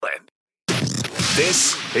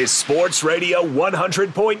This is Sports Radio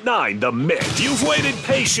 100.9 The Mix. You've waited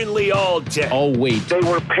patiently all day. Oh, wait. They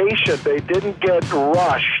were patient. They didn't get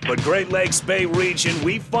rushed. But Great Lakes Bay region,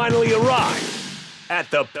 we finally arrived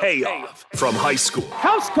at the payoff. From high school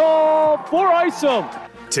House call for Isom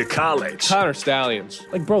to college Connor Stallions.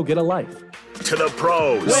 Like, bro, get a life. to the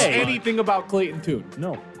pros. Anything about Clayton Tune?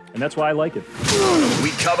 No, and that's why I like it.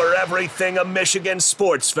 We cover everything a Michigan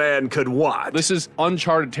sports fan could want. This is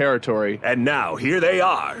uncharted territory. And now, here they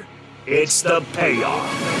are. It's the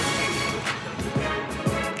payoff.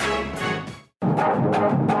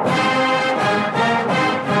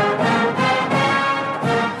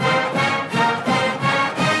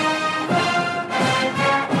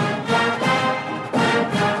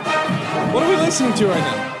 What are we listening to right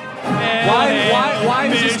now? Why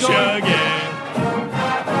is this going?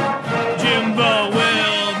 Jimbo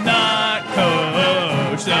will not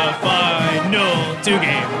coach the final 2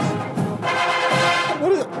 games.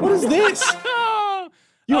 What is this?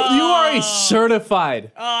 You are a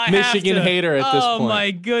certified Michigan hater at this point. Oh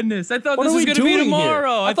my goodness! I thought What this are was we going to be doing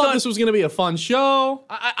tomorrow. here? I thought this was going to be a fun show.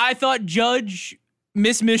 I thought Judge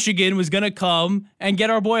Miss Michigan was going to come and get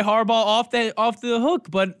our boy Harbaugh off the hook,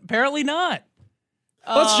 but apparently not.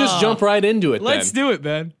 Let's just jump right into it. Let's do it,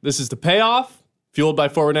 man. This is the payoff, fueled by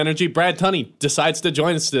Forward Energy. Brad Tunney decides to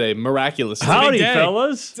join us today, miraculously. Howdy,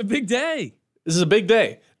 fellas. It's a big day. This is a big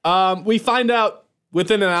day. We find out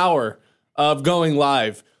within an hour of going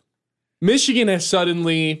live, Michigan has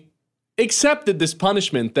suddenly accepted this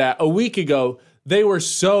punishment that a week ago they were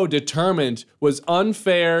so determined was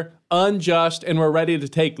unfair, unjust, and were ready to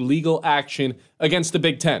take legal action against the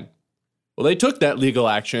Big Ten. Well, they took that legal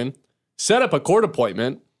action, set up a court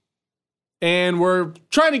appointment, and we're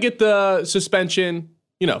trying to get the suspension,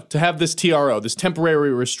 to have this TRO, this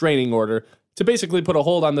temporary restraining order, to basically put a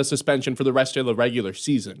hold on the suspension for the rest of the regular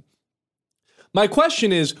season. My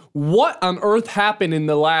question is, what on earth happened in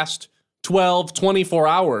the last 12, 24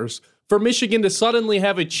 hours for Michigan to suddenly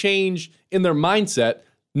have a change in their mindset,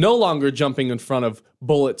 no longer jumping in front of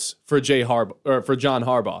bullets for John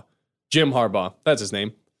Harbaugh, Jim Harbaugh, that's his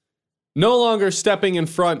name, no longer stepping in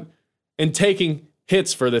front and taking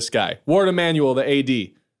hits for this guy, Ward Emanuel, the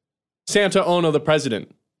AD, Santa Ono, the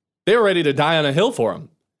president. They were ready to die on a hill for him.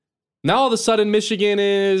 Now all of a sudden, Michigan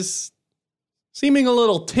is seeming a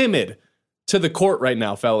little timid to the court right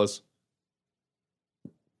now, fellas.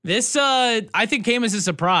 This, I think, came as a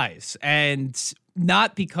surprise, and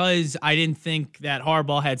not because I didn't think that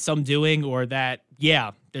Harbaugh had some doing or that,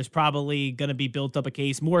 there's probably going to be built up a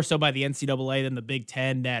case more so by the NCAA than the Big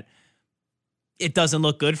Ten that it doesn't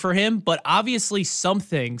look good for him. But obviously some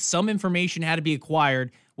information had to be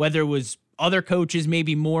acquired, whether it was other coaches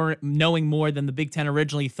maybe knowing more than the Big Ten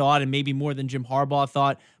originally thought and maybe more than Jim Harbaugh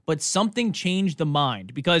thought. But something changed the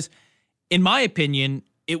mind because, in my opinion,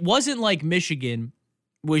 it wasn't like Michigan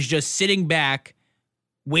was just sitting back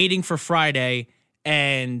waiting for Friday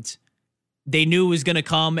and they knew it was going to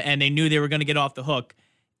come and they knew they were going to get off the hook.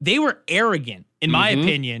 They were arrogant, in my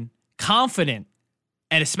opinion, confident,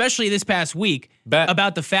 and especially this past week,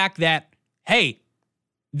 about the fact that, hey,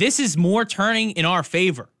 this is more turning in our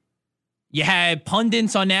favor. You had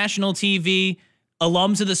pundits on national TV,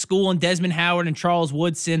 alums of the school, and Desmond Howard and Charles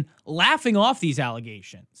Woodson laughing off these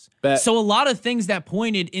allegations. So a lot of things that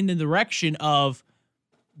pointed in the direction of,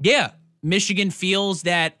 Michigan feels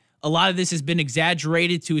that a lot of this has been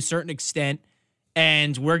exaggerated to a certain extent,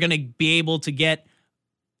 and we're going to be able to get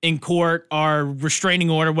in court our restraining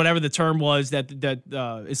order, whatever the term was that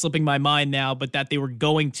is slipping my mind now, but that they were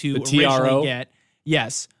going to originally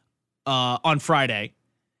get, on Friday.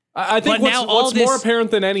 I think what's more apparent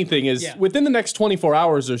than anything is within the next 24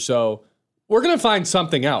 hours or so, we're going to find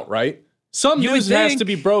something out, right? Some news has to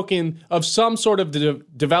be broken of some sort of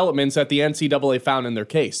developments that the NCAA found in their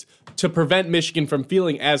case to prevent Michigan from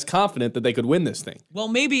feeling as confident that they could win this thing. Well,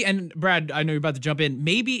 maybe, and Brad, I know you're about to jump in,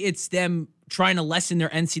 maybe it's them trying to lessen their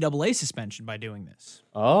NCAA suspension by doing this.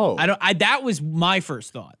 Oh. That was my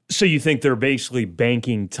first thought. So you think they're basically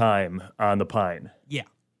banking time on the Pine? Yeah.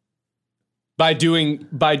 By doing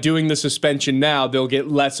the suspension now, they'll get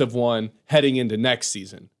less of one heading into next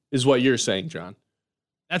season, is what you're saying, John.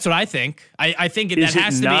 That's what I think. I think that has to be...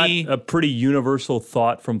 Is it not a pretty universal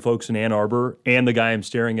thought from folks in Ann Arbor and the guy I'm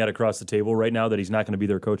staring at across the table right now that he's not going to be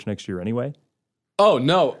their coach next year anyway? Oh,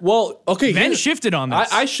 no. Well, okay. Ben shifted on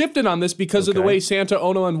this. I shifted on this because of the way Santa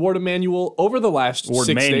Ono and Ward Emanuel over the last 6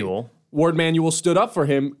 days. Ward Emanuel stood up for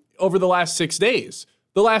him over the last 6 days.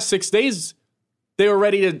 The last 6 days, they were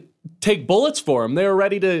ready to take bullets for him. They were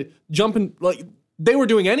ready to jump in. They were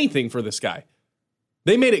doing anything for this guy.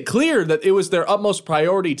 They made it clear that it was their utmost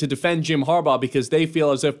priority to defend Jim Harbaugh because they feel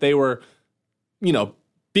as if they were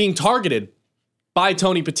being targeted by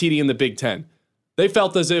Tony Petitti in the Big Ten. They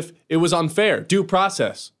felt as if it was unfair, due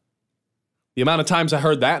process. The amount of times I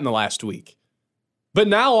heard that in the last week. But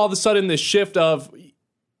now all of a sudden this shift of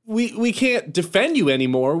we can't defend you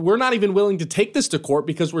anymore. We're not even willing to take this to court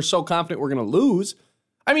because we're so confident we're going to lose.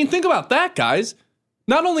 I mean, think about that, guys.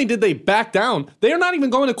 Not only did they back down, they are not even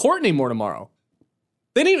going to court anymore tomorrow.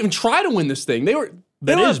 They didn't even try to win this thing.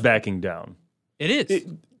 That is backing down. It is.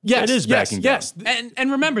 Yes, it is backing down. Yes.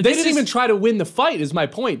 And remember, they didn't even try to win the fight, is my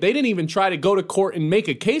point. They didn't even try to go to court and make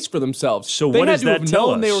a case for themselves. So what does that tell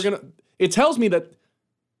us? It tells me that,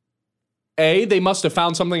 A, they must have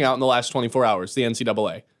found something out in the last 24 hours, the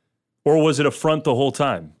NCAA. Or was it a front the whole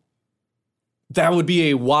time? That would be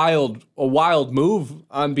a wild move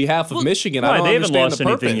on behalf of Michigan. I don't they haven't understand lost the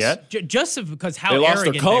anything purpose. yet. Just because how they lost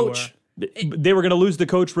arrogant their coach. They were going to lose the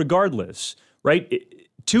coach regardless, right?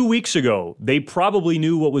 2 weeks ago, they probably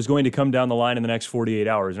knew what was going to come down the line in the next 48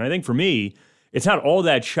 hours. And I think for me, it's not all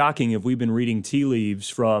that shocking if we've been reading tea leaves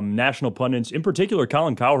from national pundits. In particular,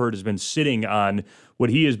 Colin Cowherd has been sitting on what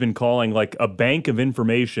he has been calling like a bank of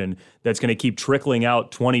information that's going to keep trickling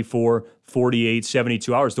out 24, 48,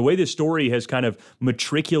 72 hours. The way this story has kind of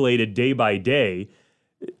matriculated day by day,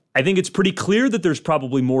 I think it's pretty clear that there's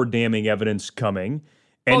probably more damning evidence coming.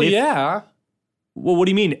 And yeah. Well, what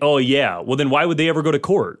do you mean? Oh, yeah. Well, then why would they ever go to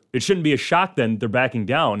court? It shouldn't be a shock then they're backing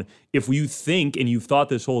down if you think and you've thought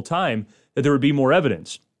this whole time that there would be more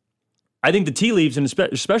evidence. I think the tea leaves, and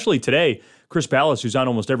especially today, Chris Ballas, who's on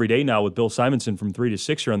almost every day now with Bill Simonson from 3 to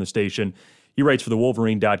 6 here on the station, he writes for the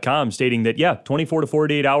Wolverine.com stating that, 24 to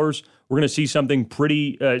 48 hours, we're going to see something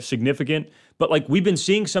pretty significant. But like we've been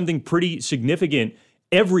seeing something pretty significant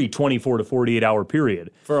every 24 to 48 hour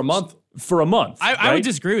period. For a month. I would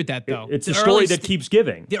disagree with that, though. It's a story that keeps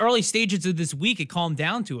giving. The early stages of this week, it calmed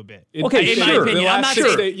down to a bit. Okay, in sure. my opinion. I'm not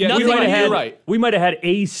saying you're right. We might have had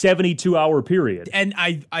a 72-hour period. And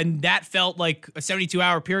that felt like a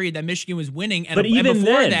 72-hour period that Michigan was winning. And, but even and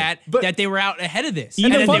before then, that they were out ahead of this.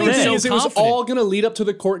 And the funny thing so is it was all going to lead up to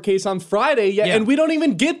the court case on Friday, and we don't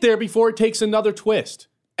even get there before it takes another twist.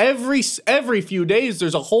 Every few days,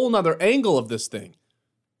 there's a whole nother angle of this thing.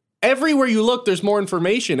 Everywhere you look, there's more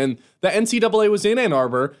information. And the NCAA was in Ann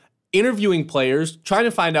Arbor interviewing players, trying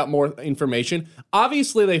to find out more information.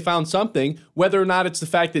 Obviously, they found something. Whether or not it's the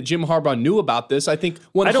fact that Jim Harbaugh knew about this, I think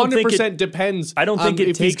 100% depends. I don't think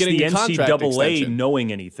it takes the NCAA extension.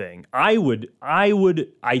 knowing anything. I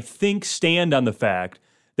think stand on the fact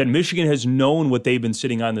that Michigan has known what they've been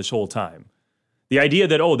sitting on this whole time. The idea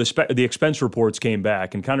that, the expense reports came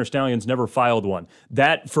back and Connor Stalions never filed one,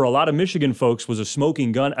 that for a lot of Michigan folks was a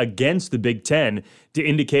smoking gun against the Big Ten to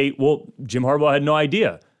indicate, Jim Harbaugh had no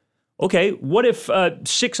idea. Okay, what if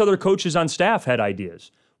 6 other coaches on staff had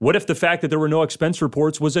ideas? What if the fact that there were no expense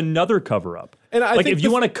reports was another cover-up? And I think if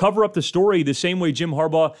you want to cover up the story the same way Jim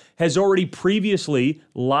Harbaugh has already previously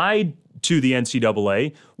lied to the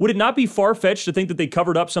NCAA, would it not be far-fetched to think that they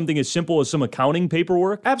covered up something as simple as some accounting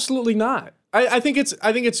paperwork? Absolutely not. I think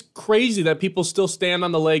it's crazy that people still stand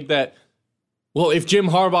on the leg that, if Jim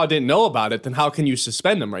Harbaugh didn't know about it, then how can you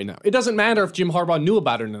suspend him right now? It doesn't matter if Jim Harbaugh knew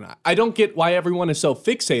about it or not. I don't get why everyone is so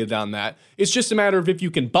fixated on that. It's just a matter of if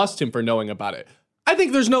you can bust him for knowing about it. I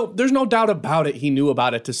think there's no doubt about it. He knew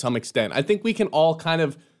about it to some extent. I think we can all kind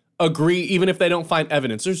of agree, even if they don't find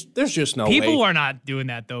evidence. There's just no way. People are not doing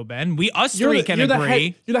that, though, Ben. Us three can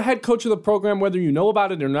agree. You're the head coach of the program. Whether you know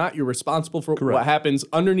about it or not, you're responsible for what happens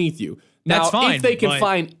underneath you. Now, that's fine, if they can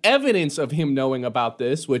find evidence of him knowing about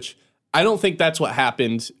this, which I don't think that's what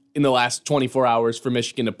happened in the last 24 hours for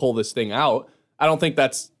Michigan to pull this thing out. I don't think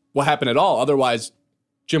that's what happened at all. Otherwise,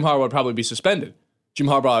 Jim Harbaugh would probably be suspended. Jim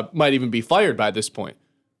Harbaugh might even be fired by this point.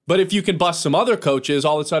 But if you can bust some other coaches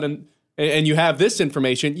all of a sudden and you have this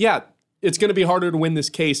information, it's going to be harder to win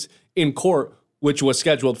this case in court, which was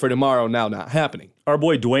scheduled for tomorrow, now not happening. Our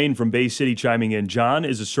boy Dwayne from Bay City chiming in. John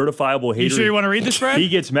is a certifiable hater. You sure you want to read this, Fred? He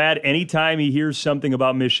gets mad anytime he hears something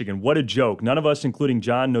about Michigan. What a joke. None of us, including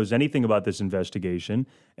John, knows anything about this investigation,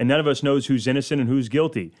 and none of us knows who's innocent and who's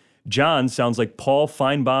guilty. John sounds like Paul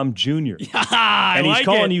Feinbaum Jr. And he's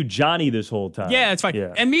calling you Johnny this whole time. Yeah, it's fine.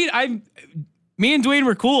 Yeah. And me and Dwayne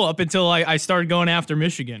were cool up until I started going after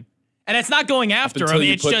Michigan. And it's not going after him.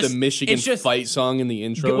 It's put the Michigan fight song in the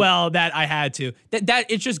intro. Well, that I had to. That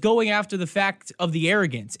it's just going after the fact of the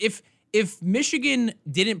arrogance. If Michigan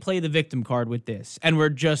didn't play the victim card with this, and we're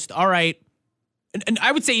just all right, and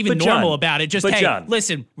I would say even normal about it. Just John,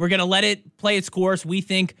 listen, we're gonna let it play its course. We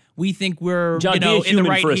think we're John, be a human in the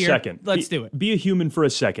right for here. Second. Let's do it. Be a human for a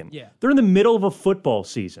second. Yeah. They're in the middle of a football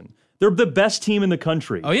season. They're the best team in the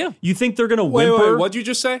country. Oh yeah. You think they're gonna whimper? Wait, what'd you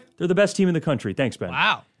just say? They're the best team in the country. Thanks, Ben.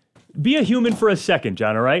 Wow. be a human for a second,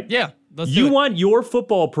 John, all right? Yeah. Let's do You it. want your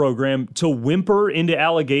football program to whimper into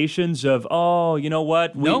allegations of, oh, you know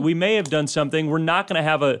what? We may have done something. We're not going to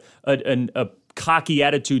have a cocky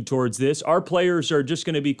attitude towards this. Our players are just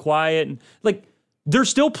going to be quiet. And, like, they're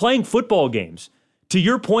still playing football games. To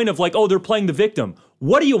your point of like, oh, they're playing the victim.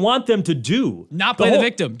 What do you want them to do? Not play the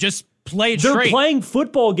victim. Just play it They're straight. playing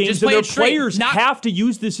football games, Just and play their it straight. players have to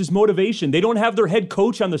use this as motivation. They don't have their head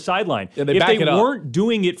coach on the sideline. Yeah, if they back it up. weren't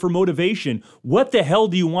doing it for motivation, what the hell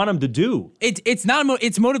do you want them to do? It's not.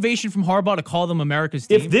 It's motivation from Harbaugh to call them America's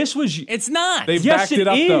team. If this was... It's not. They've Yes, backed it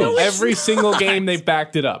up, it though. is. No, it's Every single not. game, they've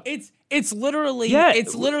backed it up. It's literally. Yeah.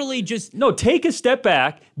 It's literally just. No, take a step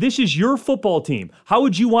back. This is your football team. How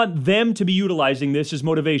would you want them to be utilizing this as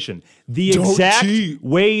motivation? The Don't exact cheat.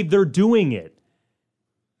 way they're doing it.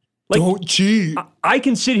 Like, Don't cheat. I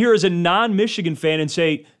can sit here as a non-Michigan fan and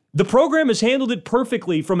say, the program has handled it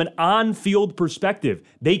perfectly from an on-field perspective.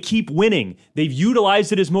 They keep winning. They've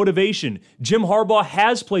utilized it as motivation. Jim Harbaugh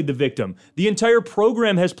has played the victim. The entire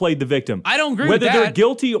program has played the victim. I don't agree Whether with they're that.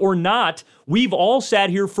 guilty or not, we've all sat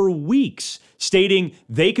here for weeks stating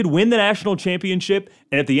they could win the national championship,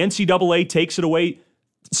 and if the NCAA takes it away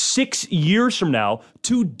 6 years from now,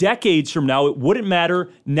 2 decades from now, it wouldn't matter.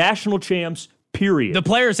 National champs, period. The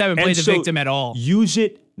players haven't And played the so victim at all. Use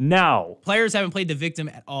it now. Players haven't played the victim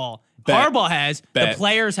at all. Bet. Harbaugh has. Bet. The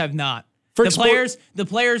players have not. For The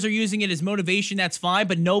players are using it as motivation. That's fine,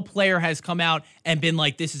 but no player has come out and been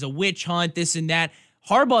like, "This is a witch hunt," this and that.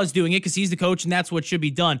 Harbaugh's doing it because he's the coach, and that's what should be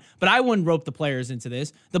done. But I wouldn't rope the players into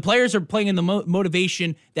this. The players are playing in the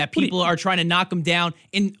motivation that people are trying to knock them down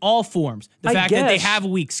in all forms. The I fact that they guess. have a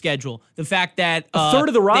weak schedule. The fact that A third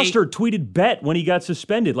of the roster tweeted bet when he got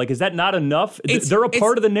suspended. Like, is that not enough? They're a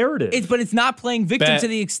part of the narrative. But it's not playing victim Bet. to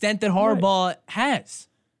the extent that Harbaugh has.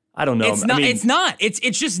 I don't know. It's not. I mean, It's not.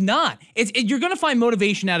 It's just not. You're going to find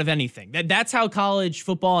motivation out of anything. That's how college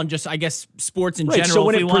football and just I guess sports in right. general. So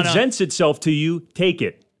when if it we wanna, presents itself to you, take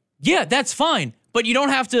it. yeah, that's fine. But you don't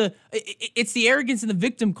have to. It's the arrogance and the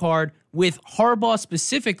victim card with Harbaugh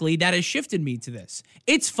specifically that has shifted me to this.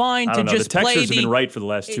 It's fine I to don't know. just The play Texans have been right for the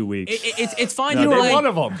last 2 weeks. It's fine No, to they play. were one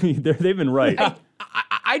of them. They've been right.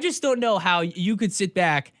 I just don't know how you could sit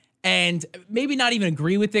back and maybe not even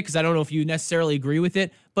agree with it because I don't know if you necessarily agree with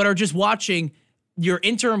it, but are just watching your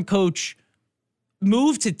interim coach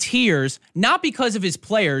move to tears, not because of his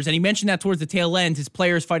players, and he mentioned that towards the tail end, his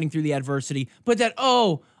players fighting through the adversity, but that,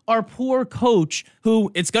 oh, our poor coach,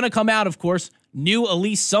 who it's going to come out, of course, knew at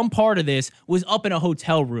least some part of this, was up in a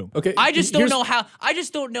hotel room. Okay, I just don't here's-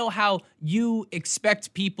 know how you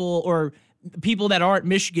expect people or people that aren't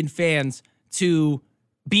Michigan fans to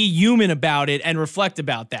be human about it and reflect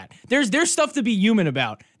about that. There's stuff to be human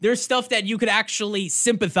about. There's stuff that you could actually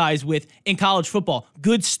sympathize with in college football.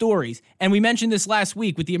 Good stories. And we mentioned this last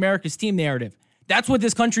week with the America's team narrative. That's what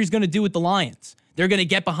this country is going to do with the Lions. They're going to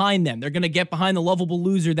get behind them. They're going to get behind the lovable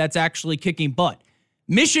loser that's actually kicking butt.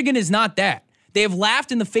 Michigan is not that. They have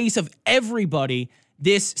laughed in the face of everybody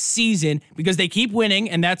this season because they keep winning,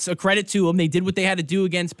 and that's a credit to them. They did what they had to do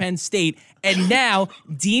against Penn State, and now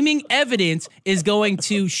deeming evidence is going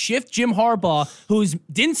to shift Jim Harbaugh, who's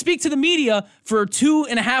didn't speak to the media for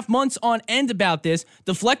 2.5 months on end about this,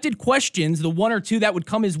 deflected questions, the one or two that would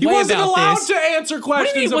come his He way wasn't about allowed this. to answer What do you mean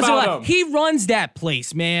questions he wasn't about allowed? him. He runs that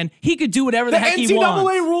place, man. He could do whatever the heck he NCAA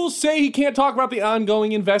wants. rules say he can't talk about the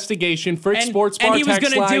ongoing investigation. Frick And- Sports and Bar he was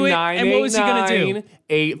text gonna do line it, and what was he gonna do?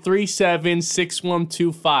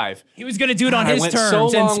 988-377-6125. He was going to do it on I his went terms so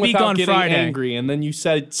long and speak without on getting Friday. angry, and then you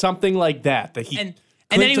said something like that he And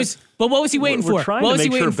then he was, but what was he waiting We're for? trying What to was he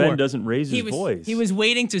make sure waiting for? Ben doesn't raise his voice. He was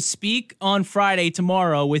waiting to speak on Friday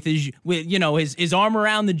tomorrow with his arm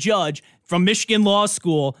around the judge from Michigan Law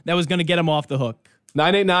School that was going to get him off the hook.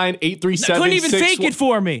 989-837-6125. Couldn't even fake it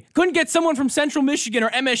for me. Couldn't get someone from Central Michigan or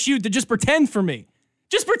MSU to just pretend for me.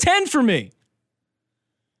 Just pretend for me.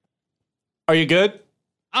 Are you good?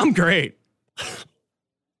 I'm great.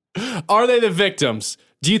 Are they the victims?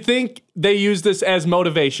 Do you think they use this as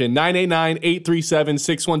motivation?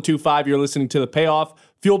 989-837-6125. You're listening to The Payoff,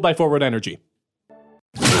 fueled by Forward Energy.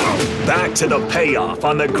 Back to the Payoff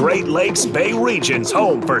on the Great Lakes Bay region's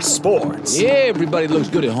home for sports. Yeah, everybody looks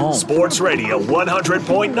good at home. Sports Radio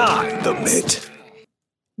 100.9 The Mitt.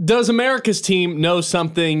 Does America's team know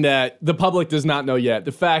something that the public does not know yet?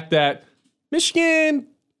 The fact that Michigan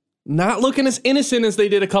not looking as innocent as they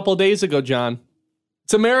did a couple days ago, John.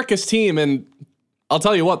 It's America's team, and I'll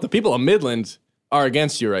tell you what, the people of Midland are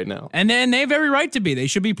against you right now. And then they have every right to be. They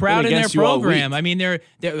should be proud in their against you all program. week. I mean, they're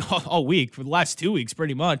all week for the last 2 weeks,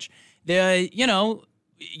 pretty much. You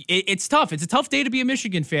it's tough. It's a tough day to be a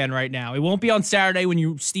Michigan fan right now. It won't be on Saturday when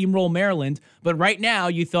you steamroll Maryland, but right now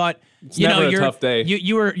you thought you're a tough day.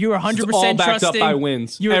 You were 100% all backed trusting up by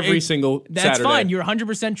wins every single That's Saturday. fine. You're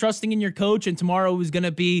 100% trusting in your coach, and tomorrow was going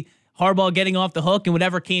to be Harbaugh getting off the hook, and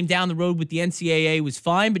whatever came down the road with the NCAA was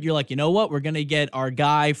fine. But you're like, you know what? We're going to get our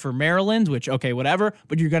guy for Maryland, which okay, whatever.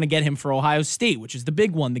 But you're going to get him for Ohio State, which is the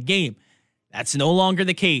big one, the game. That's no longer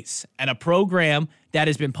the case. And a program that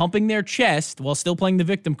has been pumping their chest while still playing the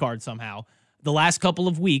victim card somehow the last couple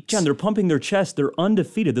of weeks. John, they're pumping their chest. They're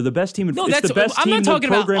undefeated. They're the best team. No, it's the best I'm team not talking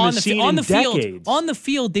the about program on has the, seen on in the field. decades. On the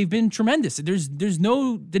field, they've been tremendous. There's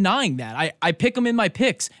no denying that. I pick them in my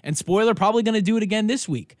picks, and spoiler, probably going to do it again this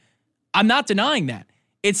week. I'm not denying that.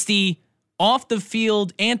 It's the off the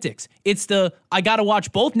field antics. It's I got to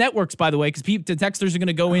watch both networks, by the way, because the texters are going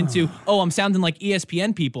to go into, I'm sounding like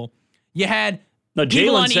ESPN people. You had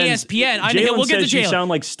people on ESPN. Jalen get to says you sound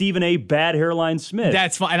like Stephen A. Bad Hairline Smith.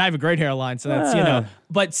 That's fine. And I have a great hairline, so that's,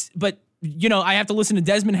 But, I have to listen to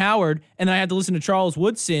Desmond Howard, and then I have to listen to Charles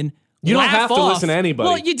Woodson. You don't have to listen to anybody.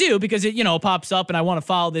 Well, you do, because it, pops up, and I want to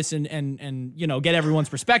follow this and get everyone's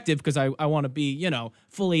perspective, because I want to be,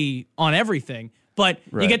 fully on everything. But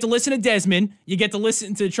You get to listen to Desmond. You get to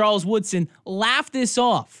listen to Charles Woodson. Laugh this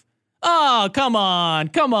off. Oh, come on.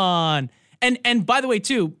 And by the way,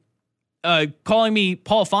 too, calling me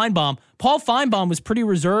Paul Feinbaum. Paul Feinbaum was pretty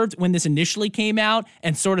reserved when this initially came out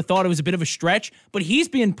and sort of thought it was a bit of a stretch, but he's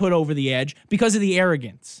being put over the edge because of the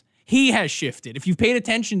arrogance. He has shifted. If you've paid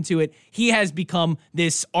attention to it, he has become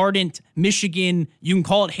this ardent Michigan, you can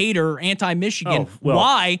call it hater or anti-Michigan.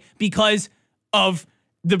 Why? Because of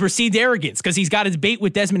the perceived arrogance, because he's got his bait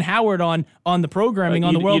with Desmond Howard on the programming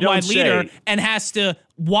on the Worldwide Leader and has to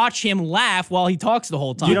watch him laugh while he talks the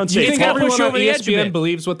whole time. You think everyone on ESPN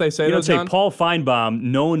believes what they say? You don't say Paul Feinbaum,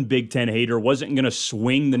 known Big Ten hater, wasn't going to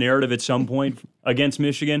swing the narrative at some point against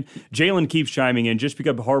Michigan. Jalen keeps chiming in. Just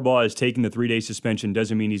because Harbaugh is taking the 3-day suspension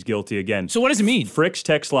doesn't mean he's guilty again. So what does it mean? Frick's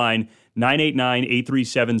text line,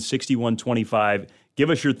 989-837-6125.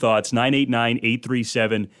 Give us your thoughts,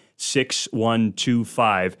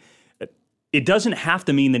 989-837-6125. It doesn't have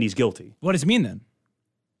to mean that he's guilty. What does it mean then?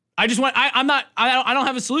 I don't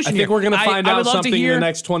have a solution here. I think we're going to find out something in the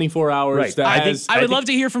next 24 hours. Right. I would love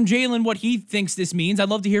to hear from Jalen what he thinks this means. I'd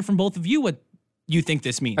love to hear from both of you what you think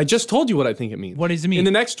this means. I just told you what I think it means. What does it mean? In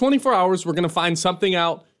the next 24 hours, we're going to find something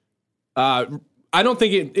out. I don't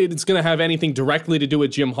think it's going to have anything directly to do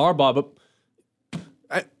with Jim Harbaugh, but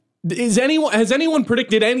has anyone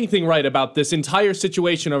predicted anything right about this entire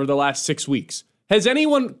situation over the last 6 weeks? Has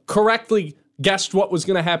anyone correctly guessed what was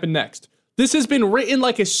going to happen next? This has been written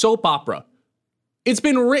like a soap opera. It's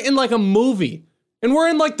been written like a movie. And we're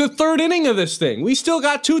in like the third inning of this thing. We still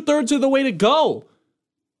got 2/3 of the way to go.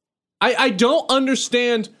 I don't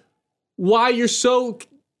understand why you're so...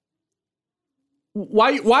 Why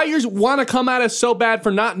you want to come at us so bad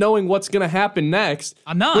for not knowing what's going to happen next?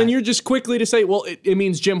 I'm not. When you're just quickly to say, well, it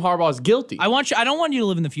means Jim Harbaugh is guilty. I don't want you to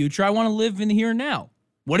live in the future. I want to live in the here and now.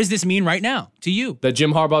 What does this mean right now to you? That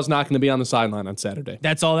Jim Harbaugh's not going to be on the sideline on Saturday.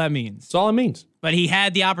 That's all that means. That's all it means. But he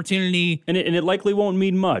had the opportunity. And it likely won't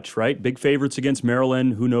mean much, right? Big favorites against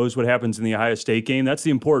Maryland. Who knows what happens in the Ohio State game? That's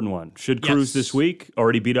the important one. Should cruise this week.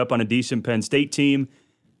 Already beat up on a decent Penn State team.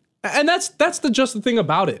 And that's just the thing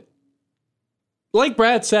about it. Like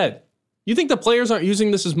Brad said, you think the players aren't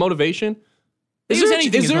using this as motivation?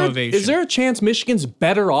 Is there a chance Michigan's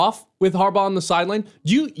better off with Harbaugh on the sideline?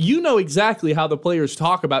 You know exactly how the players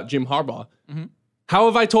talk about Jim Harbaugh. Mm-hmm. How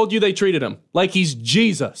have I told you they treated him? Like he's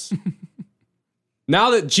Jesus. Now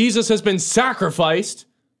that Jesus has been sacrificed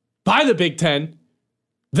by the Big Ten,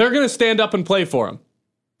 they're going to stand up and play for him.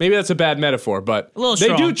 Maybe that's a bad metaphor, but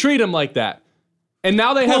they do treat him like that. And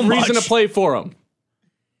now they have reason to play for him.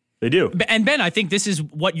 They do. And Ben, I think this is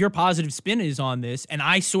what your positive spin is on this, and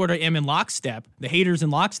I sort of am in lockstep, the haters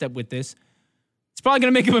in lockstep with this. It's probably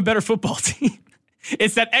going to make him a better football team.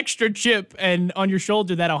 It's that extra chip and on your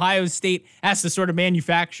shoulder that Ohio State has to sort of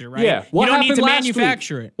manufacture, right? Yeah. You don't need to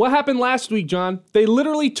manufacture it. What happened last week, John? They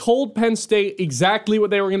literally told Penn State exactly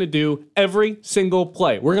what they were going to do every single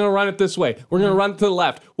play. We're going to run it this way. We're going to run it to the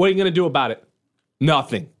left. What are you going to do about it?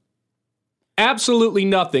 Nothing. Absolutely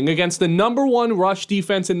nothing against the number one rush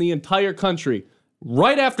defense in the entire country.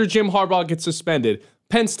 Right after Jim Harbaugh gets suspended,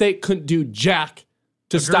 Penn State couldn't do jack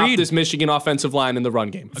to stop this Michigan offensive line in the run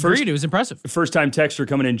game. Agreed, it was impressive. First-time texter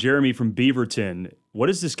coming in, Jeremy from Beaverton.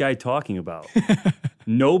 What is this guy talking about?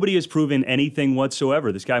 Nobody has proven anything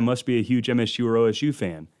whatsoever. This guy must be a huge MSU or OSU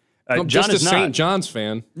fan. I'm John just a is St. not. John's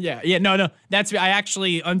fan. Yeah, no. That's I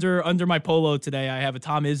actually under my polo today. I have a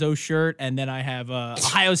Tom Izzo shirt, and then I have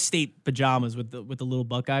Ohio State pajamas with the little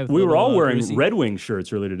Buckeye. With We were all wearing jersey. Red Wing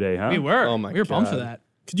shirts earlier today, huh? We were. Oh my we were pumped God. for that.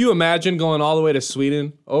 Could you imagine going all the way to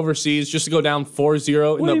Sweden, overseas, just to go down 4-0 in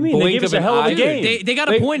What do the you mean? They blink gave us of a an hell of a eye? game. They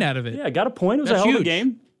got a point out of it. Yeah, got a point. It was That's a hell of a huge.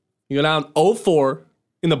 game. You go down 0-4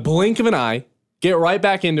 in the blink of an eye, get right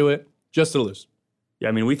back into it, just to lose. Yeah,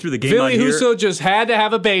 I mean, we threw the game Billy on here. Huso just had to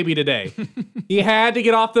have a baby today. He had to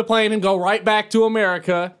get off the plane and go right back to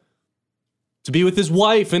America to be with his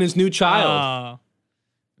wife and his new child.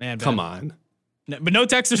 Man, Come Ben. on. No, but no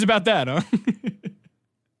texters about that, huh?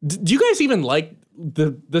 Do you guys even like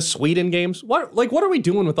the Sweden games? What are we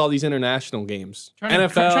doing with all these international games?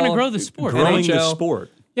 NFL, trying to grow the sport. growing the NHL. sport.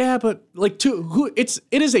 Yeah, but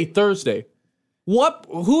it is a Thursday.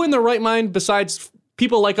 Who in their right mind besides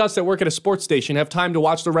people like us that work at a sports station have time to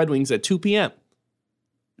watch the Red Wings at 2 p.m.?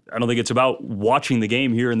 I don't think it's about watching the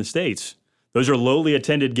game here in the States. Those are lowly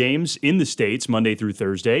attended games in the States, Monday through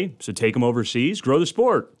Thursday. So take them overseas, grow the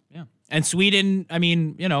sport. Yeah. And Sweden, I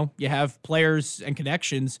mean, you have players and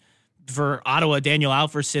connections. For Ottawa, Daniel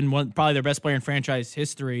Alfredsson, probably their best player in franchise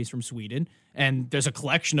history, is from Sweden. And there's a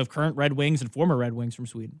collection of current Red Wings and former Red Wings from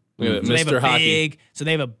Sweden. Look at So Mr. Hockey.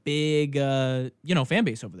 they have a big, fan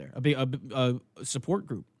base over there, a big support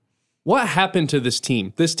group. What happened to this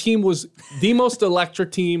team? This team was the most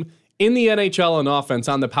electric team in the NHL on offense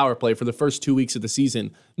on the power play for the first 2 weeks of the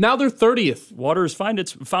season. Now they're 30th. Water has found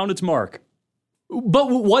its mark. But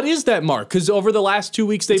what is that mark? Because over the last 2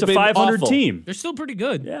 weeks, they've It's a been 500 awful. team. They're still pretty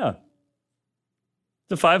good. Yeah.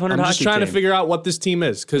 It's a 500 I'm hockey just trying to team. figure out what this team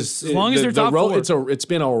is. Because As long as they're top four. it's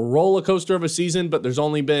been a roller coaster of a season, but there's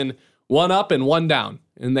only been one up and one down.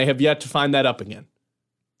 And they have yet to find that up again.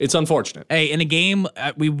 It's unfortunate. Hey, in a game,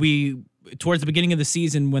 we towards the beginning of the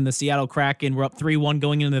season when the Seattle Kraken were up 3-1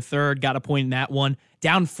 going into the third, got a point in that one,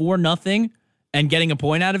 down 4-0 and getting a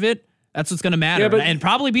point out of it. That's what's going to matter, Yeah, and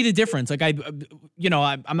probably be the difference. Like I'm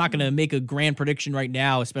not going to make a grand prediction right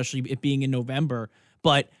now, especially it being in November.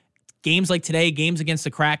 But games like today, games against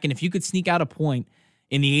the Kraken, if you could sneak out a point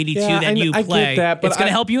in the 82 that you play, it's going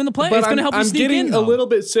to help you in the play. It's going to help you sneak in. I'm getting though. a little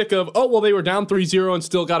bit sick of, they were down 3-0 and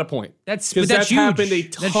still got a point. That's huge. Happened a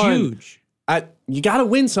ton. That's huge. You got to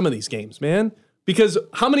win some of these games, man. Because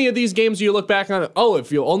how many of these games do you look back on?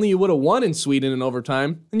 If you would have won in Sweden in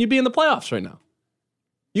overtime, then you'd be in the playoffs right now.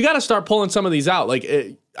 You got to start pulling some of these out.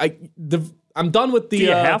 I'm done with the. Do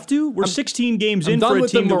you have to? We're 16 games in for a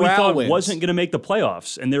team that we thought wasn't going to make the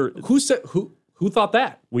playoffs, and they're Who thought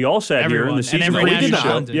that? we all sat here in Everyone. the And season. every preview national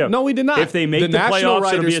show. did. Yeah. No, we did not. If they make the national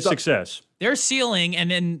playoffs, it'll be a writers success. Their ceiling, and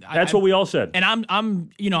then That's what we all said. And I'm I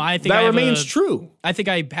think That I have remains true. I think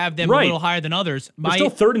I have them Right. a little higher than others. They're still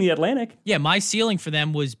third in the Atlantic. My ceiling for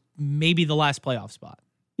them was maybe the last playoff spot.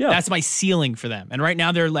 Yeah. That's my ceiling for them. And right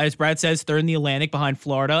now they're, as Brad says, third in the Atlantic behind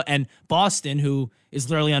Florida and Boston, who is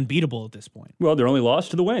literally unbeatable at this point. Well, they're only lost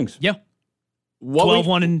to the Wings. Yeah. What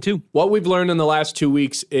 12-1-2. What we've learned in the last 2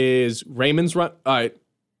 weeks is Raymond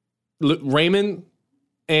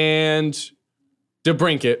and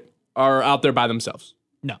DeBrincat are out there by themselves.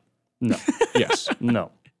 No. No. Yes. No.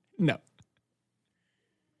 No.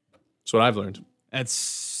 That's what I've learned.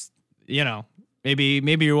 That's,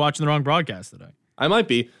 maybe you're watching the wrong broadcast today. I might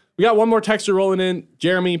be. We got one more texter rolling in.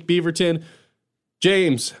 Jeremy Beaverton.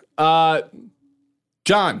 James.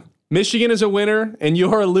 John. Michigan is a winner, and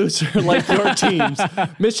you're a loser like your teams.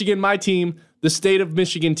 Michigan, my team. The state of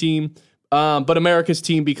Michigan team. But America's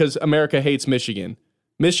team because America hates Michigan.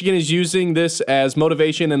 Michigan is using this as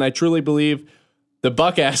motivation, and I truly believe the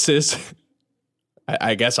Buckasses,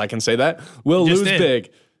 I guess I can say that, will lose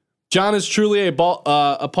big. John is truly a Paul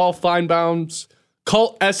Feinbaum's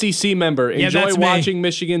cult SEC member. Enjoy that's me. watching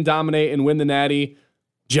Michigan dominate and win the Natty.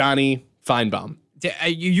 Johnny Feinbaum.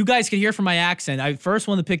 You guys can hear from my accent. I first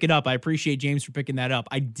wanted to pick it up. I appreciate James for picking that up.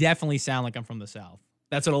 I definitely sound like I'm from the South.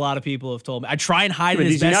 That's what a lot of people have told me. I try and hide it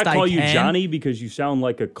as Does he best not I call can. you Johnny because you sound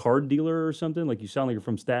like a card dealer or something? Like you sound like you're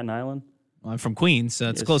from Staten Island? Well, I'm from Queens, so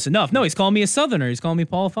it's close enough. No, he's calling me a Southerner. He's calling me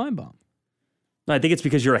Paul Feinbaum. No, I think it's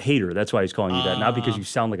because you're a hater. That's why he's calling you that, not because you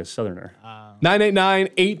sound like a Southerner.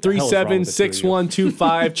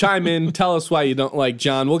 989-837-6125. Chime in. Tell us why you don't like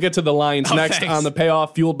John. We'll get to the Lions next thanks. on the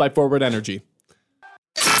Payoff, fueled by Forward Energy.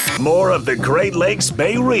 More of the Great Lakes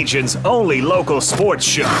Bay region's only local sports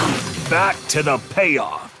show. Back to the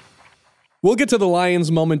Payoff. We'll get to the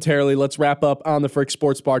Lions momentarily. Let's wrap up on the Frick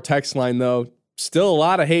Sports Bar text line, though. Still a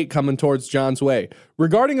lot of hate coming towards John's way.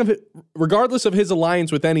 Regardless of his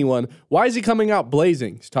alliance with anyone, why is he coming out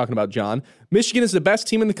blazing? He's talking about John. Michigan is the best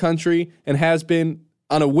team in the country and has been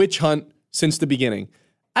on a witch hunt since the beginning.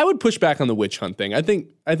 I would push back on the witch hunt thing. I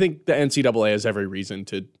think the NCAA has every reason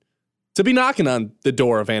to be knocking on the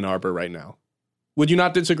door of Ann Arbor right now. Would you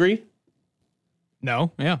not disagree?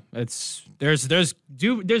 No, yeah, there's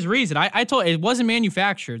reason. I told it wasn't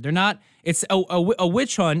manufactured. They're not. It's a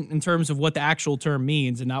witch hunt in terms of what the actual term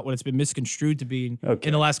means and not what it's been misconstrued to be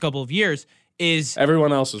in the last couple of years. Is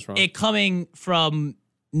everyone else is wrong? It coming from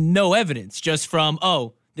no evidence, just from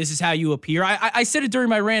this is how you appear. I said it during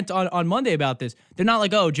my rant on Monday about this. They're not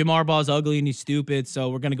like, Jim Harbaugh's ugly and he's stupid, so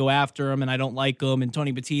we're gonna go after him and I don't like him. And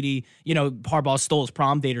Tony Batiti, Harbaugh stole his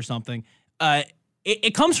prom date or something.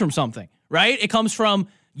 It comes from something. Right? It comes from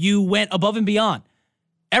you went above and beyond.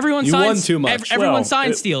 Everyone won too much. Everyone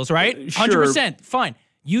signed steals, right? 100%. Fine.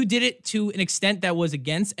 You did it to an extent that was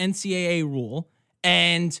against NCAA rule,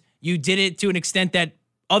 and you did it to an extent that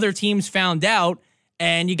other teams found out,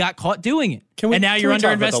 and you got caught doing it. And now you're under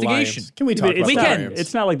investigation. Can we talk about the Lions?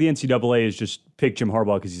 It's not like the NCAA is just pick Jim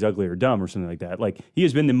Harbaugh because he's ugly or dumb or something like that. Like, he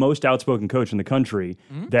has been the most outspoken coach in the country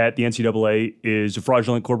that the NCAA is a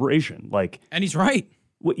fraudulent corporation. And he's right.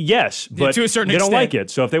 Well, yes, but to a certain they don't extent. like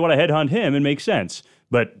it. So if they want to headhunt him, it makes sense.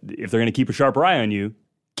 But if they're going to keep a sharper eye on you,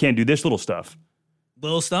 can't do this little stuff.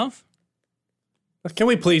 Little stuff? Can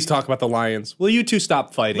we please talk about the Lions? Will you two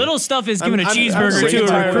stop fighting? Little stuff is giving a cheeseburger I'm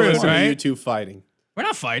to a recruit, right? You two fighting. We're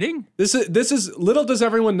not fighting. This is little does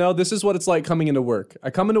everyone know. This is what it's like coming into work.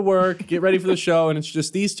 I come into work, get ready for the show, and it's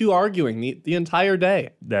just these two arguing the entire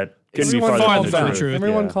day. That couldn't be Everyone farther from calm the down. truth.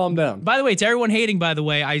 Everyone calm down. By the way, to everyone hating, by the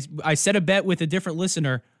way, I set a bet with a different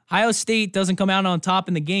listener. Ohio State doesn't come out on top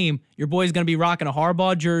in the game. Your boy's going to be rocking a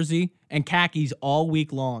Harbaugh jersey and khakis all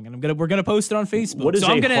week long, and we're gonna post it on Facebook. What is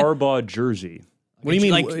Harbaugh jersey? What do you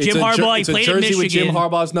mean? Like Jim Harbaugh, he played at jersey with Jim Michigan.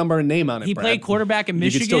 Harbaugh's number and name on it. He Brad. played quarterback at You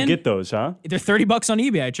Michigan. can still get those, huh? They're $30 on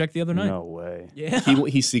eBay. I checked the other night. No way. Yeah,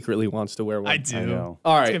 He secretly wants to wear one. I do. I know.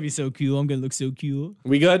 All It's right, gonna be so cool. I'm gonna look so cool.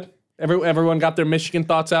 we good? Everyone got their Michigan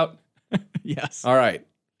thoughts out? Yes. All right.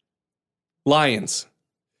 Lions.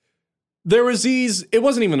 There was it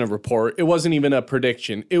wasn't even a report. It wasn't even a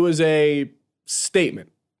prediction. It was a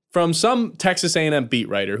statement from some Texas A&M beat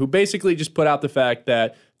writer who basically just put out the fact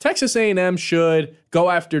that Texas A&M should go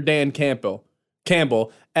after Dan Campbell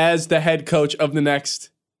as the head coach of the next,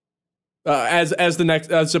 as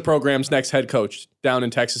the program's next head coach down in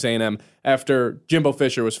Texas A&M after Jimbo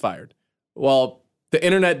Fisher was fired. Well, the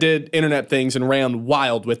internet did internet things and ran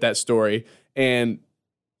wild with that story, and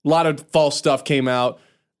a lot of false stuff came out.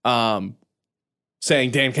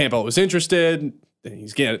 Saying Dan Campbell was interested, and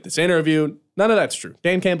he's getting this interview. None of that's true.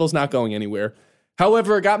 Dan Campbell's not going anywhere.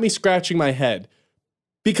 However, it got me scratching my head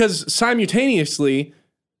because simultaneously,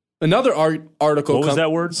 another article. What was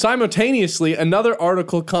that word? Simultaneously, another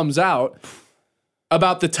article comes out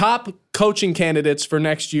about the top coaching candidates for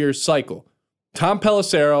next year's cycle. Tom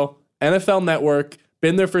Pelissero, NFL Network,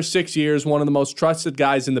 been there for 6 years, one of the most trusted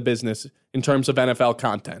guys in the business in terms of NFL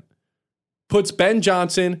content. Puts Ben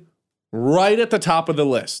Johnson right at the top of the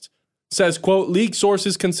list. Says, quote, league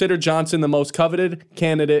sources consider Johnson the most coveted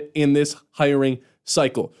candidate in this hiring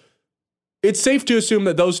cycle. It's safe to assume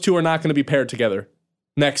that those two are not going to be paired together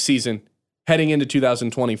next season, heading into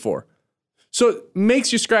 2024. So it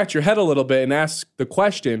makes you scratch your head a little bit and ask the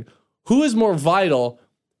question, who is more vital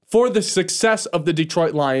for the success of the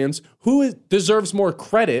Detroit Lions? Who deserves more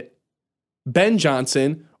credit, Ben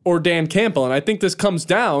Johnson or Dan Campbell? And I think this comes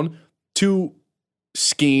down to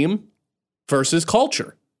scheme versus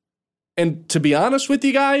culture. And to be honest with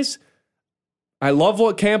you guys, I love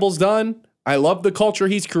what Campbell's done. I love the culture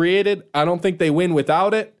he's created. I don't think they win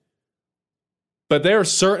without it. But they're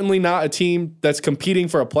certainly not a team that's competing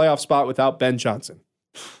for a playoff spot without Ben Johnson.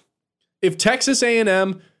 If Texas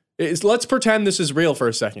A&M, let's pretend this is real for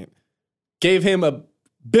a second, gave him $1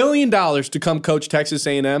 billion to come coach Texas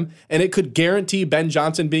A&M, and it could guarantee Ben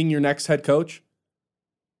Johnson being your next head coach,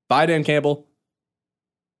 bye, Dan Campbell.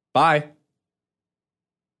 Bye.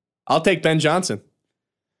 I'll take Ben Johnson.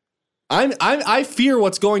 I fear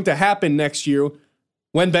what's going to happen next year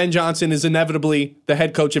when Ben Johnson is inevitably the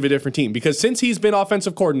head coach of a different team. Because since he's been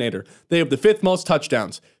offensive coordinator, they have the 5th most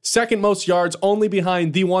touchdowns, 2nd most yards, only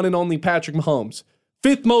behind the one and only Patrick Mahomes,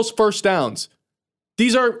 5th most first downs.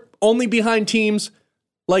 These are only behind teams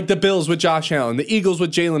like the Bills with Josh Allen, the Eagles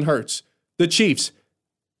with Jalen Hurts, the Chiefs.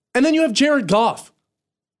 And then you have Jared Goff,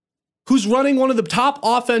 who's running one of the top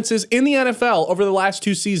offenses in the NFL over the last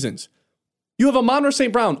 2 seasons. You have Amon-Ra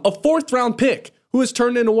St. Brown, a 4th-round pick, who has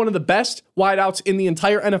turned into one of the best wideouts in the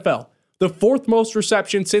entire NFL. The 4th most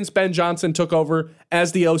reception since Ben Johnson took over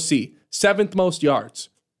as the OC. 7th most yards.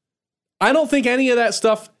 I don't think any of that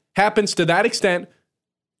stuff happens to that extent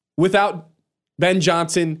without Ben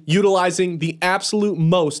Johnson utilizing the absolute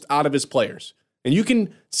most out of his players. And you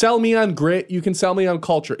can sell me on grit. You can sell me on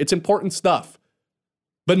culture. It's important stuff.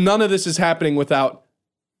 But none of this is happening without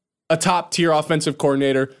a top-tier offensive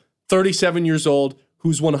coordinator, 37 years old,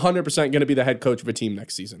 who's 100% going to be the head coach of a team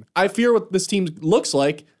next season. I fear what this team looks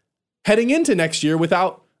like heading into next year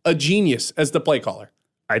without a genius as the play caller.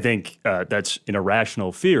 I think that's an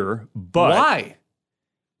irrational fear, but... Why?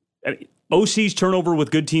 OCs turn over with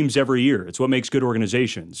good teams every year. It's what makes good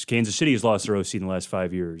organizations. Kansas City has lost their OC in the last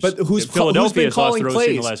 5 years. But Philadelphia has lost their OC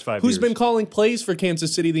in the last 5 years. Who's been calling plays for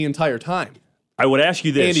Kansas City the entire time? I would ask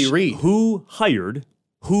you this. Andy Reid.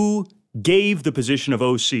 Who gave the position of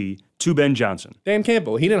OC to Ben Johnson? Dan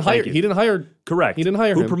Campbell. He didn't hire. Correct. He didn't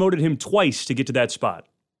hire him. Who promoted him twice to get to that spot?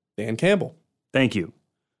 Dan Campbell. Thank you.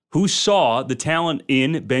 Who saw the talent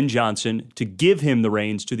in Ben Johnson to give him the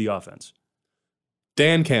reins to the offense?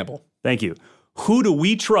 Dan Campbell. Thank you. Who do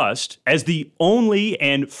we trust as the only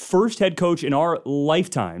and first head coach in our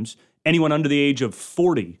lifetimes, anyone under the age of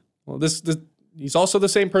 40? Well, he's also the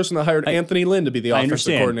same person that hired Anthony Lynn to be the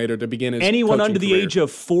offensive coordinator to begin his anyone under the career. age of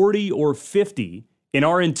 40 or 50 in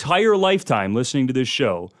our entire lifetime listening to this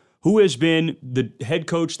show who has been the head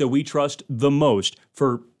coach that we trust the most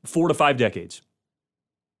for 4 to 5 decades?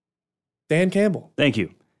 Dan Campbell. Thank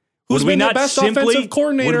you. Who's been the best offensive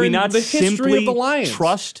coordinator in the history of the Lions?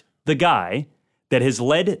 Trust the guy that has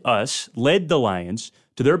led the Lions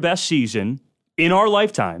to their best season in our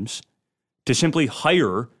lifetimes to simply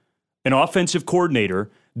hire an offensive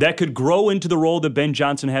coordinator that could grow into the role that Ben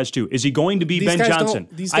Johnson has too? Is he going to be Ben Johnson?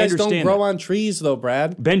 These guys don't grow on trees, though,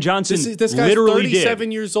 Brad. Ben Johnson this guy's literally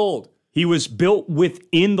 37 years old. He was built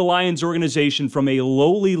within the Lions organization from a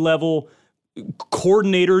lowly level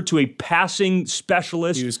coordinator to a passing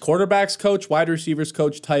specialist. He was quarterbacks coach, wide receivers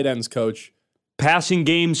coach, tight ends coach. Passing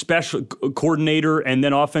game special coordinator, and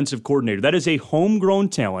then offensive coordinator. That is a homegrown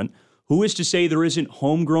talent. Who is to say there isn't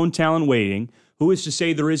homegrown talent waiting? Who is to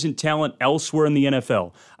say there isn't talent elsewhere in the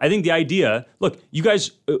NFL? I think the idea, look, you guys,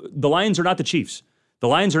 the Lions are not the Chiefs. The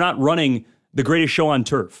Lions are not running the greatest show on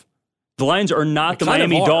turf. The Lions are not the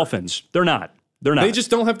Miami Dolphins. They're not. They just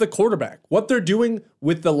don't have the quarterback. What they're doing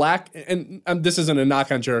with the lack, and this isn't a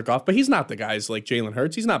knock on Jared Goff, but he's not the guys like Jalen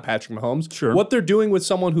Hurts. He's not Patrick Mahomes. Sure. What they're doing with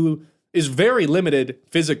someone who is very limited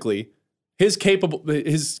physically, his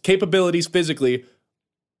capabilities physically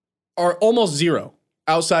are almost zero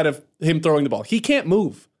outside of him throwing the ball. He can't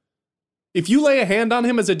move. If you lay a hand on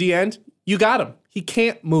him as a D end, you got him. He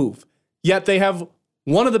can't move. Yet they have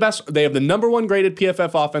one of the best, they have the number one graded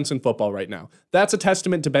PFF offense in football right now. That's a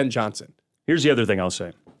testament to Ben Johnson. Here's the other thing I'll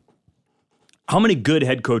say. How many good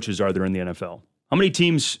head coaches are there in the NFL? How many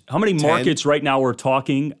teams, how many 10. markets right now are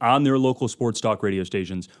talking on their local sports talk radio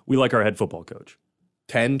stations, we like our head football coach?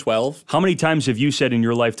 10, 12. How many times have you said in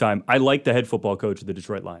your lifetime, I like the head football coach of the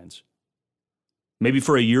Detroit Lions? Maybe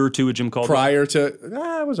for a year or two with Jim Caldwell? Prior to,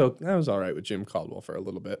 I was all right with Jim Caldwell for a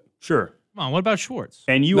little bit. Sure. Come on, what about Schwartz?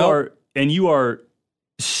 And you are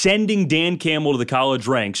sending Dan Campbell to the college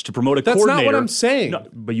ranks to promote a coordinator. That's not what I'm saying. No,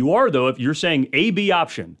 but you are, though, if you're saying A-B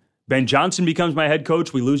option. Ben Johnson becomes my head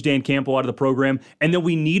coach. We lose Dan Campbell out of the program. And then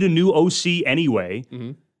we need a new OC anyway.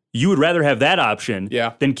 Mm-hmm. You would rather have that option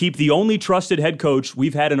than keep the only trusted head coach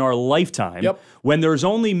we've had in our lifetime when there's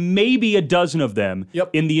only maybe a dozen of them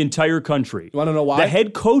in the entire country. You want to know why? The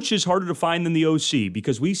head coach is harder to find than the OC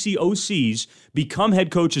because we see OCs become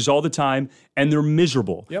head coaches all the time and they're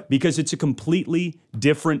miserable because it's a completely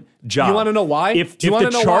different job. You want to know why? If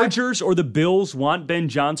the Chargers or the Bills want Ben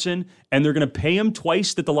Johnson and they're going to pay him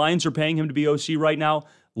twice that the Lions are paying him to be OC right now,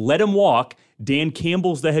 let him walk. Dan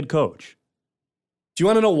Campbell's the head coach. Do you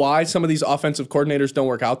want to know why some of these offensive coordinators don't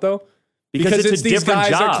work out, though? Because it's these guys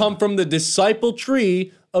job. that come from the disciple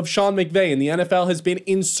tree of Sean McVay, and the NFL has been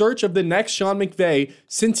in search of the next Sean McVay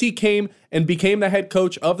since he came and became the head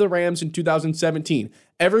coach of the Rams in 2017.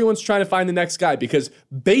 Everyone's trying to find the next guy because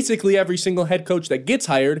basically every single head coach that gets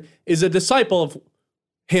hired is a disciple of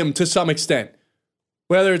him to some extent.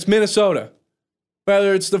 Whether it's Minnesota,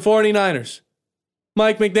 whether it's the 49ers,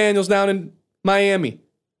 Mike McDaniels down in Miami.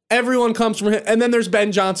 Everyone comes from him. And then there's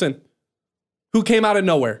Ben Johnson, who came out of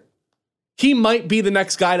nowhere. He might be the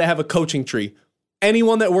next guy to have a coaching tree.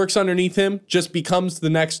 Anyone that works underneath him just becomes the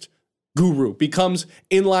next guru, becomes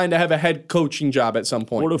in line to have a head coaching job at some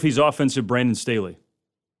point. What if he's offensive Brandon Staley?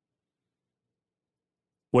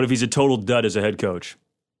 What if he's a total dud as a head coach?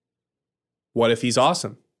 What if he's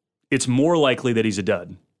awesome? It's more likely that he's a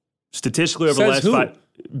dud. Statistically over the last 5,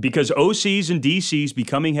 because OCs and DCs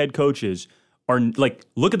becoming head coaches are like,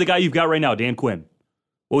 look at the guy you've got right now, Dan Quinn.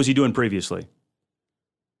 What was he doing previously?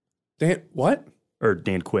 Dan Quinn. What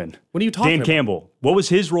are you talking about? Dan Campbell. What was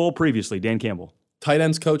his role previously, Dan Campbell? Tight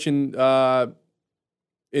ends coach in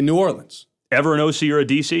New Orleans. Ever an OC or a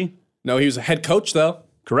DC? No, he was a head coach, though.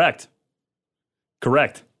 Correct.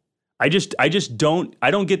 I just don't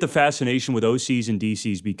get the fascination with OCs and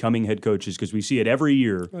DCs becoming head coaches because we see it every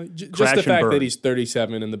year. Just the fact that he's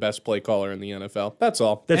 37 and the best play caller in the NFL. That's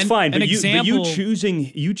all. That's fine. But you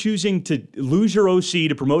choosing to lose your OC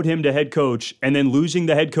to promote him to head coach and then losing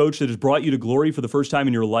the head coach that has brought you to glory for the first time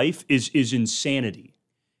in your life is insanity.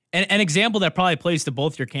 An example that probably plays to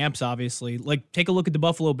both your camps, obviously. Like, take a look at the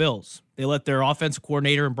Buffalo Bills. They let their offensive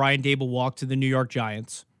coordinator and Brian Dable walk to the New York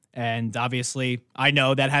Giants. And obviously, I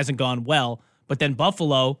know that hasn't gone well. But then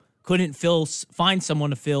Buffalo couldn't find someone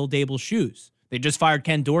to fill Dable's shoes. They just fired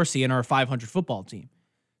Ken Dorsey and are a 500 football team.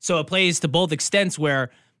 So it plays to both extents where,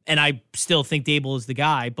 and I still think Dable is the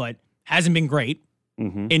guy, but hasn't been great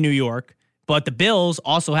in New York. But the Bills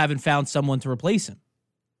also haven't found someone to replace him.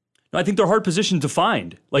 I think they're hard positioned to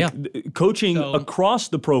find. Coaching across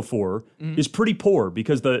the Pro 4 is pretty poor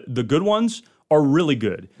because the good ones are really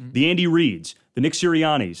good. The Andy Reids, the Nick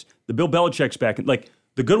Siriannis, the Bill Belichick's back.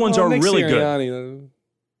 The good ones are Nick really Sirianni, good.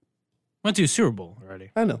 Went to a Super Bowl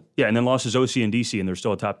already. I know. Yeah, and then lost his OC and DC, and they're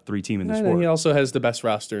still a top 3 team in the sport. He also has the best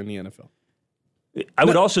roster in the NFL. I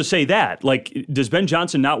would also say that. Does Ben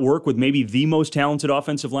Johnson not work with maybe the most talented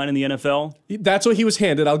offensive line in the NFL? That's what he was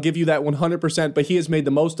handed. I'll give you that 100%, but he has made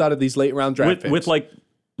the most out of these late round draft picks.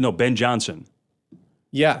 Ben Johnson.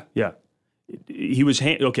 Yeah. Yeah. He was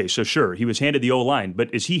he was handed the O-line,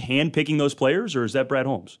 but is he hand-picking those players, or is that Brad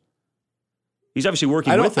Holmes? He's obviously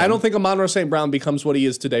working with them. I don't think Amon-Ra St. Brown becomes what he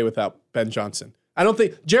is today without Ben Johnson. I don't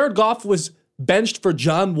think Jared Goff was benched for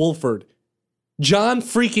John Wolford. John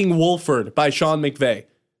freaking Wolford by Sean McVay.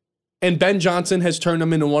 And Ben Johnson has turned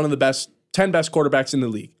him into one of the 10 best quarterbacks in the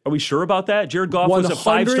league. Are we sure about that? Jared Goff was a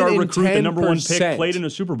 5-star recruit, the number 1 pick, played in a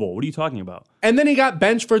Super Bowl. What are you talking about? And then he got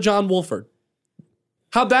benched for John Wolford.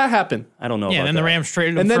 How'd that happen? I don't know about that. Yeah, and then the Rams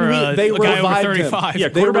traded him and for they a guy over revived 35. him. Yeah,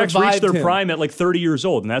 quarterbacks reach their prime at 30 years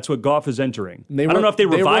old, and that's what Goff is entering. I don't know if they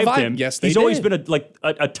revived him. Yes, they He's did. always been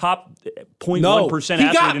a top 0.1%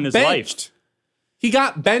 athlete in his life. He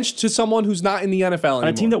got benched to someone who's not in the NFL anymore. On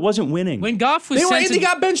a team that wasn't winning. When Goff was he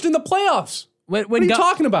got benched in the playoffs. What are you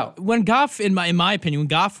talking about? When Goff, in my opinion, when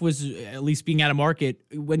Goff was at least being out of market,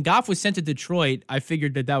 when Goff was sent to Detroit, I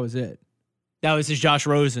figured that was it. That was his Josh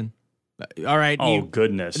Rosen. All right. Oh,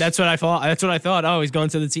 goodness. That's what I thought. Oh, he's going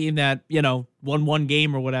to the team that, won one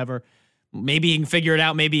game or whatever. Maybe he can figure it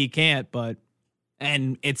out. Maybe he can't.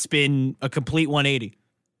 And it's been a complete 180.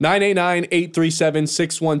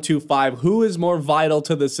 989-837-6125. Who is more vital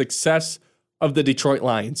to the success of the Detroit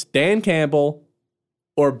Lions? Dan Campbell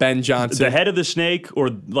or Ben Johnson? The head of the snake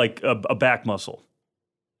or a back muscle?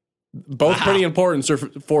 Both pretty important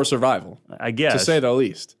for survival. I guess. To say the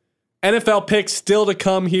least. NFL picks still to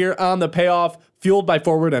come here on The Payoff, fueled by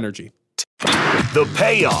Forward Energy. The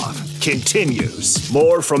Payoff continues.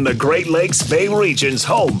 More from the Great Lakes Bay region's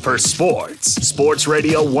home for sports. Sports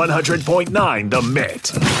Radio 100.9 The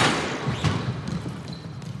Mitt.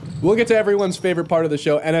 We'll get to everyone's favorite part of the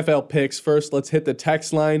show, NFL picks. First, let's hit the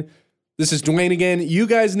text line. This is Dwayne again. You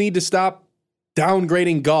guys need to stop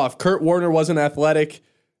downgrading Goff. Kurt Warner wasn't athletic.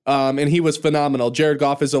 And he was phenomenal. Jared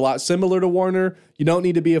Goff is a lot similar to Warner. You don't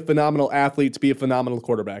need to be a phenomenal athlete to be a phenomenal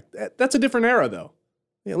quarterback. That's a different era, though.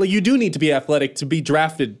 You do need to be athletic to be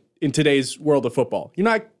drafted in today's world of football. You're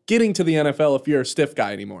not getting to the NFL if you're a stiff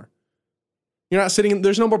guy anymore. You're not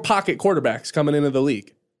there's no more pocket quarterbacks coming into the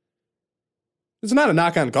league. It's not a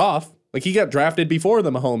knock on Goff. He got drafted before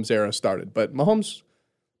the Mahomes era started, but Mahomes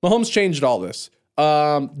changed all this.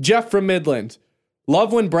 Jeff from Midland.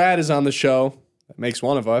 Love when Brad is on the show. That makes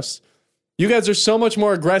one of us. You guys are so much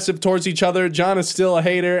more aggressive towards each other. John is still a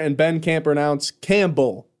hater, and Ben can't pronounce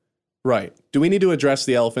Campbell. Right. Do we need to address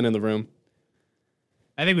the elephant in the room?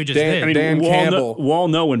 I think we just did. Dan Campbell. We'll all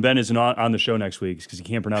know when Ben isn't on the show next week because he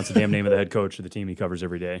can't pronounce the damn name of the head coach of the team he covers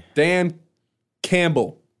every day. Dan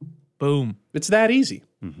Campbell. Boom. It's that easy.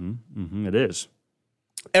 It is.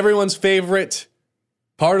 Everyone's favorite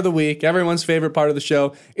part of the week, everyone's favorite part of the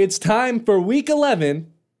show. It's time for Week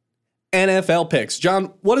 11 NFL picks.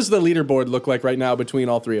 John, what does the leaderboard look like right now between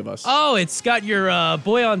all three of us? Oh, it's got your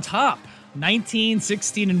boy on top. 19,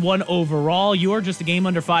 16, and 1 overall. You're just a game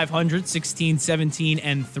under 500, 16, 17,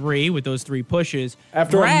 and 3 with those 3 pushes.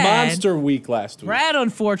 After a monster week last week. Brad,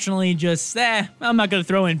 unfortunately, I'm not going to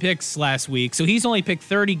throw in picks last week. So he's only picked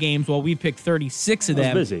 30 games while we picked 36 of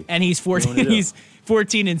them. Busy. And he's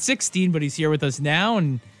 14 and 16, but he's here with us now,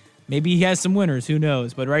 and maybe he has some winners. Who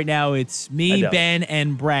knows? But right now, it's me, Ben,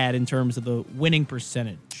 and Brad in terms of the winning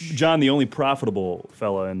percentage. John, the only profitable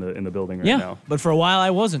fella in the building right now. But for a while,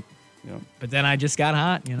 I wasn't. Yeah. But then I just got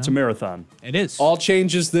hot. It's a marathon. It is. All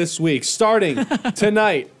changes this week. Starting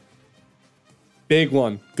tonight, Big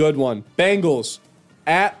one. Good one. Bengals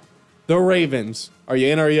at the Ravens. Are you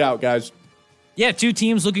in or are you out, guys? Yeah, two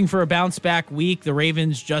teams looking for a bounce-back week. The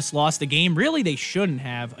Ravens just lost a game. Really, they shouldn't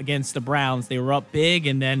have against the Browns. They were up big,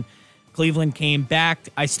 and then Cleveland came back.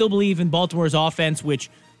 I still believe in Baltimore's offense, which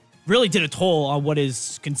really did a toll on what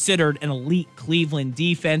is considered an elite Cleveland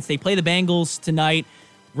defense. They play the Bengals tonight.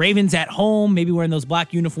 Ravens at home, maybe wearing those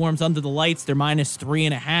black uniforms under the lights. They're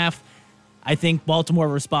 -3.5. I think Baltimore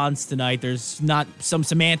responds tonight. There's not some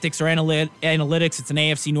semantics or analytics. It's an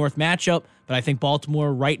AFC North matchup, but I think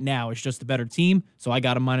Baltimore right now is just a better team, so I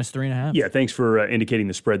got them -3.5. Yeah, thanks for indicating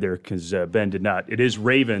the spread there because Ben did not. It is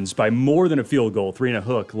Ravens by more than a field goal,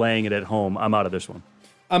 3.5, laying it at home. I'm out of this one.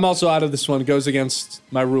 I'm also out of this one. It goes against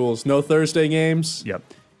my rules. No Thursday games. Yep.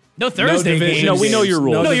 No Thursday games. No, we know your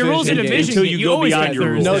rules. No, your rules are division. Until you go always beyond have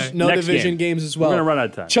your rules. Thursday. No Next division game. games as well. We're going to run out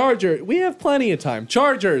of time. Charger, we have plenty of time.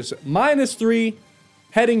 Chargers, -3,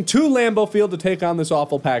 heading to Lambeau Field to take on this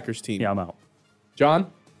awful Packers team. Yeah, I'm out. John?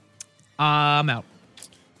 I'm out.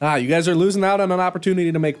 You guys are losing out on an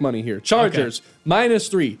opportunity to make money here. Chargers,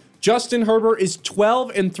 -3. Justin Herbert is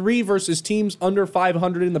 12-3 versus teams under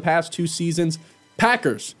 500 in the past 2 seasons.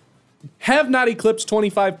 Packers have not eclipsed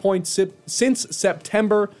 25 points since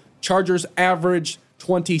September. Chargers average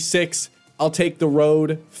 26. I'll take the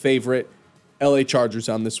road favorite LA Chargers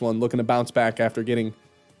on this one, looking to bounce back after getting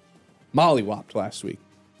mollywopped last week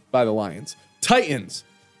by the Lions. Titans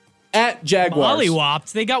at Jaguars.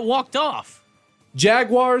 Mollywopped. They got walked off.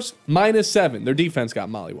 Jaguars -7. Their defense got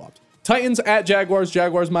mollywopped. Titans at Jaguars.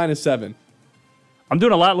 Jaguars -7. I'm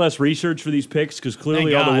doing a lot less research for these picks because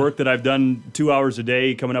clearly Thank all the God. work that I've done 2 hours a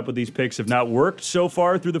day coming up with these picks have not worked so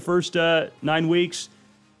far through the first 9 weeks.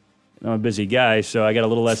 I'm a busy guy, so I got a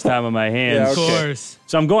little less time on my hands. Yeah, Of okay. course.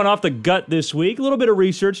 So I'm going off the gut this week. A little bit of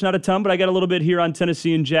research, not a ton, but I got a little bit here on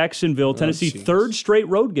Tennessee and Jacksonville. Tennessee, jeez. 3rd straight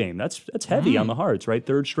road game. That's heavy on the hearts, right?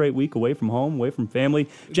 3rd straight week away from home, away from family.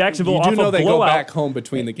 Jacksonville You off do know a they blowout. go back home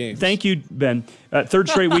between the games. Thank you, Ben. 3rd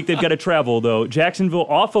straight week they've got to travel, though. Jacksonville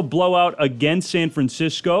off a blowout against San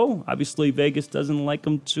Francisco. Obviously, Vegas doesn't like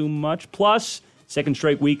them too much. Plus, 2nd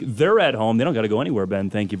straight week, they're at home. They don't got to go anywhere, Ben.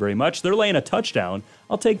 Thank you very much. They're laying a touchdown.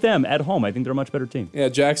 I'll take them at home. I think they're a much better team. Yeah,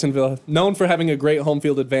 Jacksonville, known for having a great home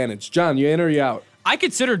field advantage. John, you in or you out? I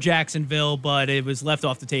consider Jacksonville, but it was left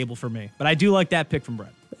off the table for me. But I do like that pick from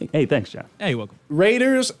Brett. Hey, thanks, John. Hey, you're welcome.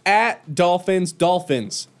 Raiders at Dolphins.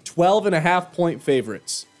 Dolphins, 12.5-point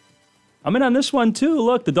favorites. I'm in on this one, too.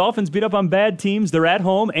 Look, the Dolphins beat up on bad teams. They're at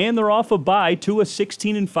home, and they're off a bye. Tua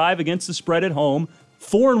 16-5 against the spread at home.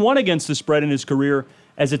 4-1 against the spread in his career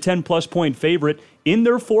as a 10-plus point favorite in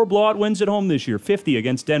their 4 blowout wins at home this year. 50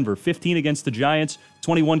 against Denver, 15 against the Giants,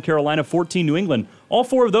 21 Carolina, 14 New England. All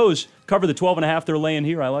 4 of those cover the 12.5 they're laying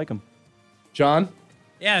here. I like them. John?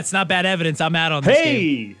 Yeah, it's not bad evidence. I'm out on this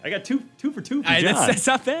game. Hey, I got two for two for John. That's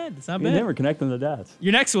not bad. It's not You bad. never connecting the dots.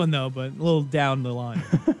 Your next one, though, but a little down the line.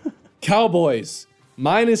 Cowboys,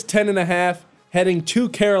 -10.5, heading to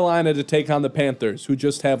Carolina to take on the Panthers, who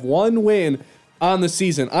just have 1 win on the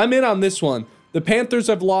season. I'm in on this one. The Panthers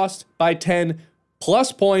have lost by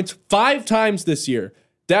 10-plus points 5 times this year.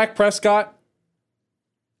 Dak Prescott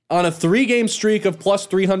on a 3-game streak of plus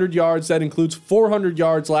 300 yards. That includes 400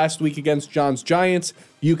 yards last week against John's Giants.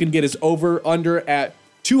 You can get his over-under at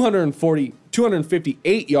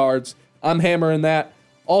 258 yards. I'm hammering that.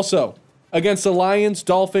 Also, against the Lions,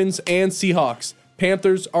 Dolphins, and Seahawks,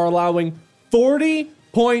 Panthers are allowing 40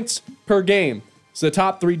 points per game. It's the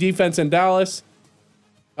top 3 defense in Dallas.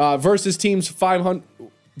 Versus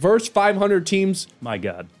 500 teams My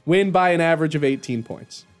God. win by an average of 18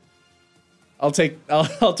 points. I'll take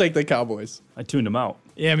the Cowboys. I tuned them out.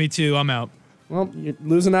 Yeah, me too. I'm out. Well, you're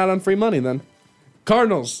losing out on free money then.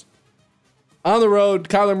 Cardinals on the road.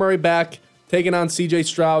 Kyler Murray back, taking on C.J.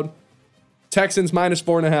 Stroud. Texans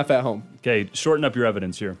 -4.5 at home. Okay, shorten up your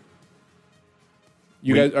evidence here.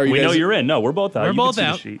 You guys We know you're in. No, we're both out. We're You can both see the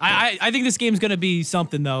out. sheet. I think this game's going to be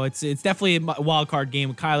something, though. It's definitely a wild card game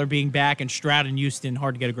with Kyler being back and Stroud and Houston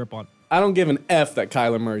hard to get a grip on. I don't give an F that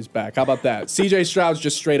Kyler Murray's back. How about that? C.J. Stroud's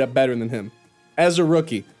just straight up better than him. As a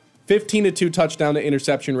rookie, 15-2 touchdown to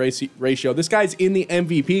interception ratio. This guy's in the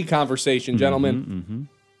MVP conversation, gentlemen.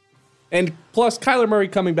 And plus, Kyler Murray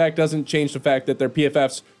coming back doesn't change the fact that they're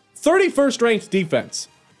PFF's 31st ranked defense.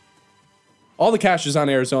 All the cash is on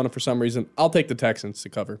Arizona for some reason. I'll take the Texans to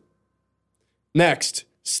cover. Next,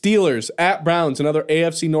 Steelers at Browns, another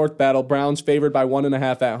AFC North battle. Browns favored by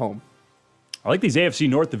 1.5 at home. I like these AFC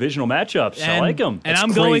North divisional matchups. I like them. And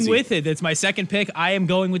I'm going with it. That's my second pick. I am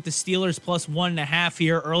going with the Steelers plus 1.5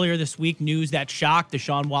 here. Earlier this week, news that shocked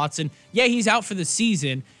Deshaun Watson. Yeah, he's out for the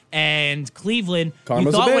season. And Cleveland, Karma's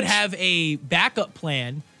you thought a would bitch. have a backup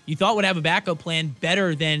plan. you thought would have a backup plan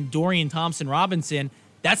better than Dorian Thompson-Robinson.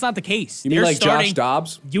 That's not the case. You mean like Josh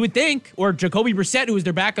Dobbs? You would think. Or Jacoby Brissett, who was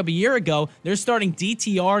their backup a year ago. They're starting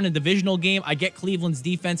DTR in a divisional game. I get Cleveland's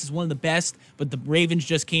defense is one of the best, but the Ravens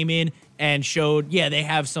just came in and showed, they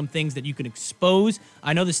have some things that you can expose.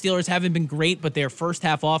 I know the Steelers haven't been great, but their first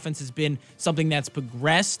half offense has been something that's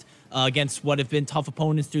progressed against what have been tough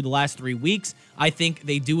opponents through the last 3 weeks. I think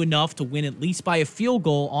they do enough to win at least by a field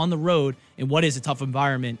goal on the road in what is a tough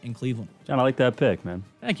environment in Cleveland. John, I like that pick, man.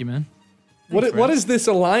 Thank you, man. What is this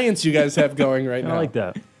alliance you guys have going right now? I like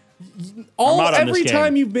that. Every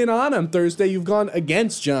time you've been on Thursday, you've gone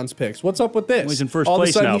against John's picks. What's up with this? Well, he's in first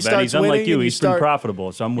place now, Ben. He's unlike you. He's been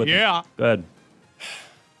profitable, so I'm with him. Go ahead.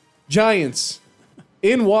 Giants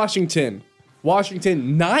in Washington.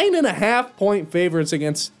 Washington, 9.5-point favorites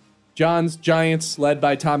against John's Giants, led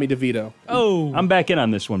by Tommy DeVito. Oh. I'm back in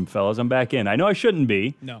on this one, fellas. I'm back in. I know I shouldn't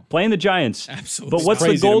be. No. Playing the Giants. Absolutely. But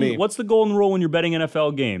what's the golden rule when you're betting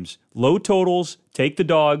NFL games? Low totals, take the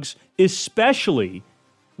dogs, especially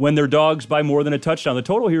when they're dogs by more than a touchdown. The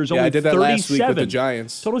total here is only 37. I did that last week with the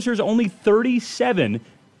Giants. Total here is only 37.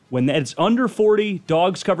 When it's under 40,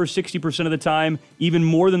 dogs cover 60% of the time, even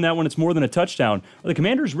more than that when it's more than a touchdown. Are the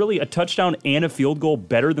Commanders really a touchdown and a field goal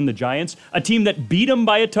better than the Giants? A team that beat them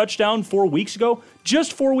by a touchdown 4 weeks ago?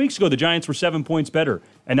 Just 4 weeks ago, the Giants were 7 points better.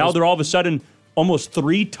 And now they're all of a sudden almost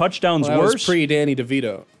 3 touchdowns worse? That was pre-Danny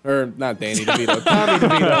DeVito. Or not Danny DeVito, Tommy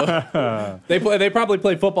DeVito. They probably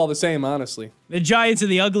play football the same, honestly. The Giants are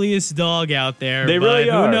the ugliest dog out there. They really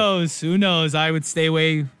are. Who knows? I would stay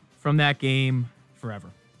away from that game forever.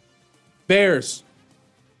 Bears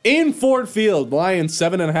in Ford Field. Lions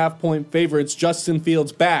 7.5-point favorites. Justin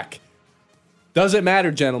Fields back. Does it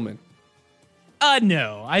matter, gentlemen?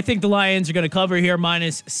 No. I think the Lions are going to cover here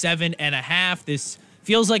minus 7.5. This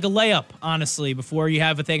feels like a layup, honestly, before you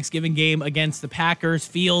have a Thanksgiving game against the Packers.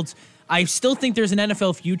 Fields, I still think there's an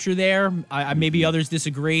NFL future there. Maybe others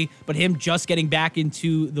disagree, but him just getting back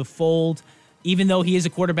into the fold, even though he is a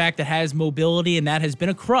quarterback that has mobility, and that has been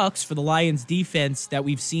a crux for the Lions defense that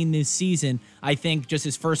we've seen this season, I think just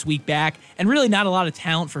his first week back, and really not a lot of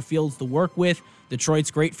talent for Fields to work with.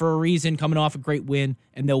 Detroit's great for a reason, coming off a great win,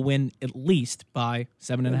 and they'll win at least by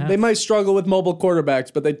 7.5. They might struggle with mobile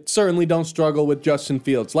quarterbacks, but they certainly don't struggle with Justin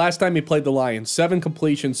Fields. Last time he played the Lions, 7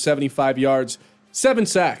 completions, 75 yards, 7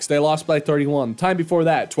 sacks. They lost by 31. Time before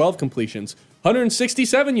that, 12 completions,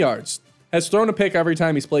 167 yards. Has thrown a pick every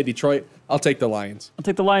time he's played Detroit. I'll take the Lions. I'll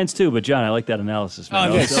take the Lions too, but John, I like that analysis,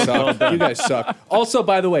 man. You guys suck. You guys suck. Also,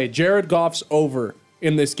 by the way, Jared Goff's over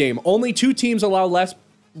in this game. Only 2 teams allow less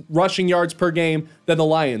rushing yards per game than the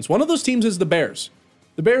Lions. One of those teams is the Bears.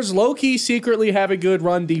 The Bears low-key secretly have a good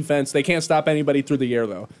run defense. They can't stop anybody through the air,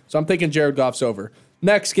 though. So I'm thinking Jared Goff's over.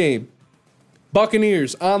 Next game,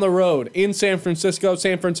 Buccaneers on the road in San Francisco.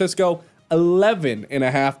 San Francisco,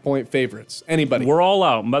 11.5-point favorites. Anybody? We're all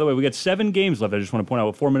out. And by the way, we got 7 games left. I just want to point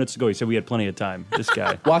out, 4 minutes ago, he said we had plenty of time. This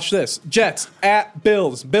guy. Watch this. Jets at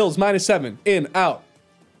Bills. Bills minus 7. In, out.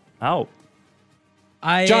 Out.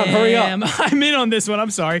 John, hurry up. I'm in on this one. I'm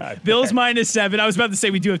sorry. Bills minus 7. I was about to say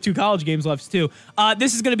we do have 2 college games left, too.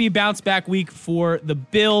 This is going to be a bounce-back week for the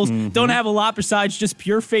Bills. Don't have a lot besides just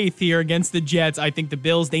pure faith here against the Jets. I think the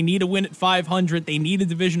Bills, they need a win at 500. They need a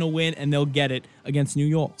divisional win, and they'll get it against New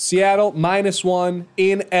York. Seattle minus 1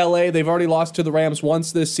 in L.A. They've already lost to the Rams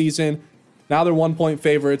once this season. Now they're 1-point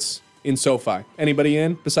favorites in SoFi. Anybody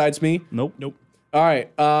in besides me? Nope. All right.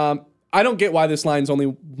 I don't get why this line's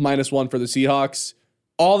only minus 1 for the Seahawks.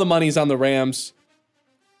 All the money's on the Rams.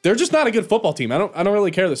 They're just not a good football team. I don't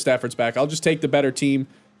really care that Stafford's back. I'll just take the better team.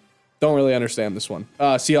 Don't really understand this one.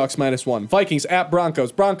 Seahawks minus 1. Vikings at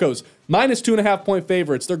Broncos. Broncos minus 2.5-point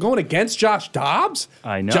favorites. They're going against Josh Dobbs?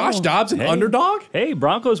 I know. Josh Dobbs, an underdog? Hey,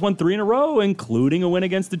 Broncos won 3 in a row, including a win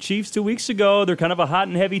against the Chiefs 2 weeks ago. They're kind of a hot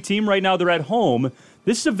and heavy team right now. They're at home.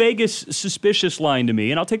 This is a Vegas suspicious line to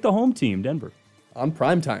me, and I'll take the home team, Denver. On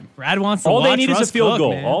primetime. Brad wants to All watch they need Russ is a field cook,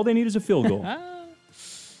 goal. man. All they need is a field goal.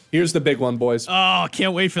 Here's the big one, boys. Oh,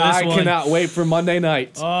 can't wait for this I one. cannot wait for Monday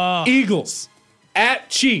night. Eagles at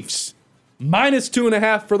Chiefs. Minus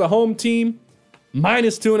 2.5 for the home team.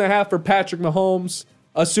 Minus 2.5 for Patrick Mahomes.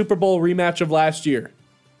 A Super Bowl rematch of last year.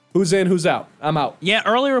 Who's in, who's out? I'm out. Yeah,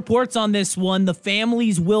 early reports on this one. The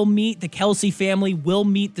families will meet. The Kelsey family will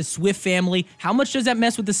meet the Swift family. How much does that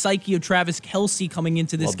mess with the psyche of Travis Kelsey coming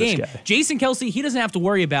into this game? Jason Kelsey, he doesn't have to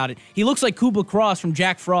worry about it. He looks like Kubla Cross from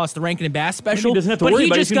Jack Frost, the Rankin and Bass special. He doesn't have to worry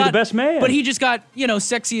about it. He's going to be the best man. But he just got,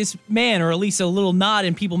 sexiest man, or at least a little nod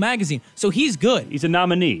in People magazine. So he's good. He's a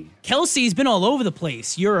nominee. Kelsey's been all over the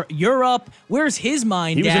place. Europe. Where's his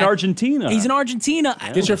mind He was at? in Argentina. He's in Argentina.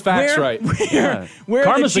 Get your facts right. Where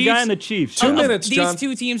Karma's the guy in the Chiefs. Two minutes, John. These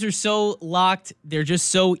two teams are so locked. They're just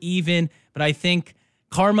so even. But I think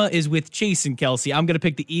karma is with Chase and Kelsey. I'm going to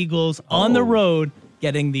pick the Eagles on the road,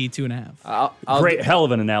 getting the 2.5. Great, hell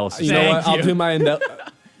of an analysis. You know what? Thank I'll do my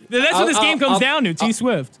That's what this game comes down to. T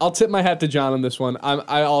Swift. I'll tip my hat to John on this one.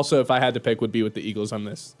 I also, if I had to pick, would be with the Eagles on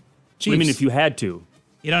this. What do you mean if you had to?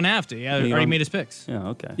 You don't have to. Yeah, already made his picks. Yeah,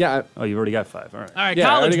 okay. Yeah. Oh, you've already got 5. All right. All right, Yeah, I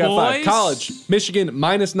college already got boys. 5. College. Michigan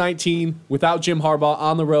minus 19 without Jim Harbaugh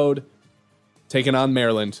on the road, taking on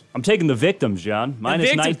Maryland. I'm taking the victims, John. Minus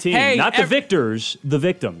victim- 19. Hey, Not the victors, the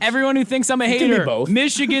victims. Everyone who thinks I'm a can be hater. both.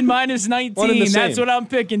 Michigan minus One and 19. the That's same. what I'm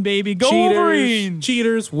picking, baby. Go Wolverines.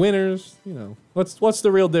 Cheaters, winners. You know, what's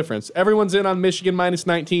the real difference? Everyone's in on Michigan minus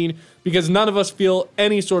 19 because none of us feel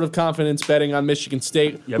any sort of confidence betting on Michigan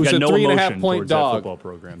State, Yeah, I've who's got a no 3.5 emotion point towards that dog. football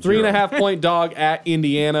program. 3.5 point dog at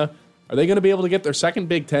Indiana. Are they going to be able to get their second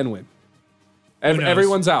Big Ten win?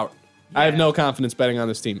 Everyone's out. I have no confidence betting on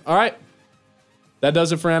this team. All right. That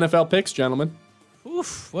does it for NFL picks, gentlemen.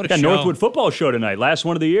 Oof, what a Got show. Northwood football show tonight. Last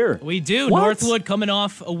one of the year. We do. What? Northwood coming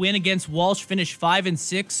off a win against Walsh, finished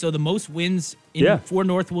 5-6, so the most wins for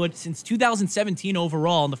Northwood since 2017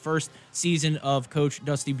 overall in the first season of Coach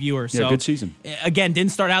Dusty Buer. So good season. Again,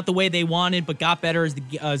 didn't start out the way they wanted, but got better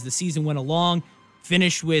as the season went along.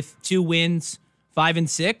 Finished with 2 wins,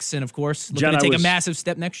 5-6, and of course, looking John, to take a massive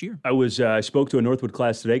step next year. I spoke to a Northwood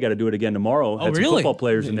class today. Got to do it again tomorrow. Had some really? football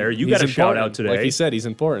players in there. You He's got a shout important. out today. Like he said, he's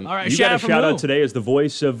important. All right, You got a from shout who? out today as the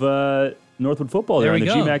voice of Northwood football there There on the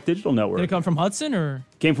we go. GMAC Digital Network. Did it come from Hudson or?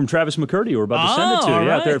 Came from Travis McCurdy. We're about to send it to all you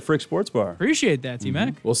out right. there at Frick Sports Bar. Appreciate that,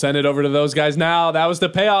 T-Mac. We'll send it over to those guys now. That was the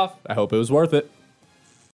payoff. I hope it was worth it.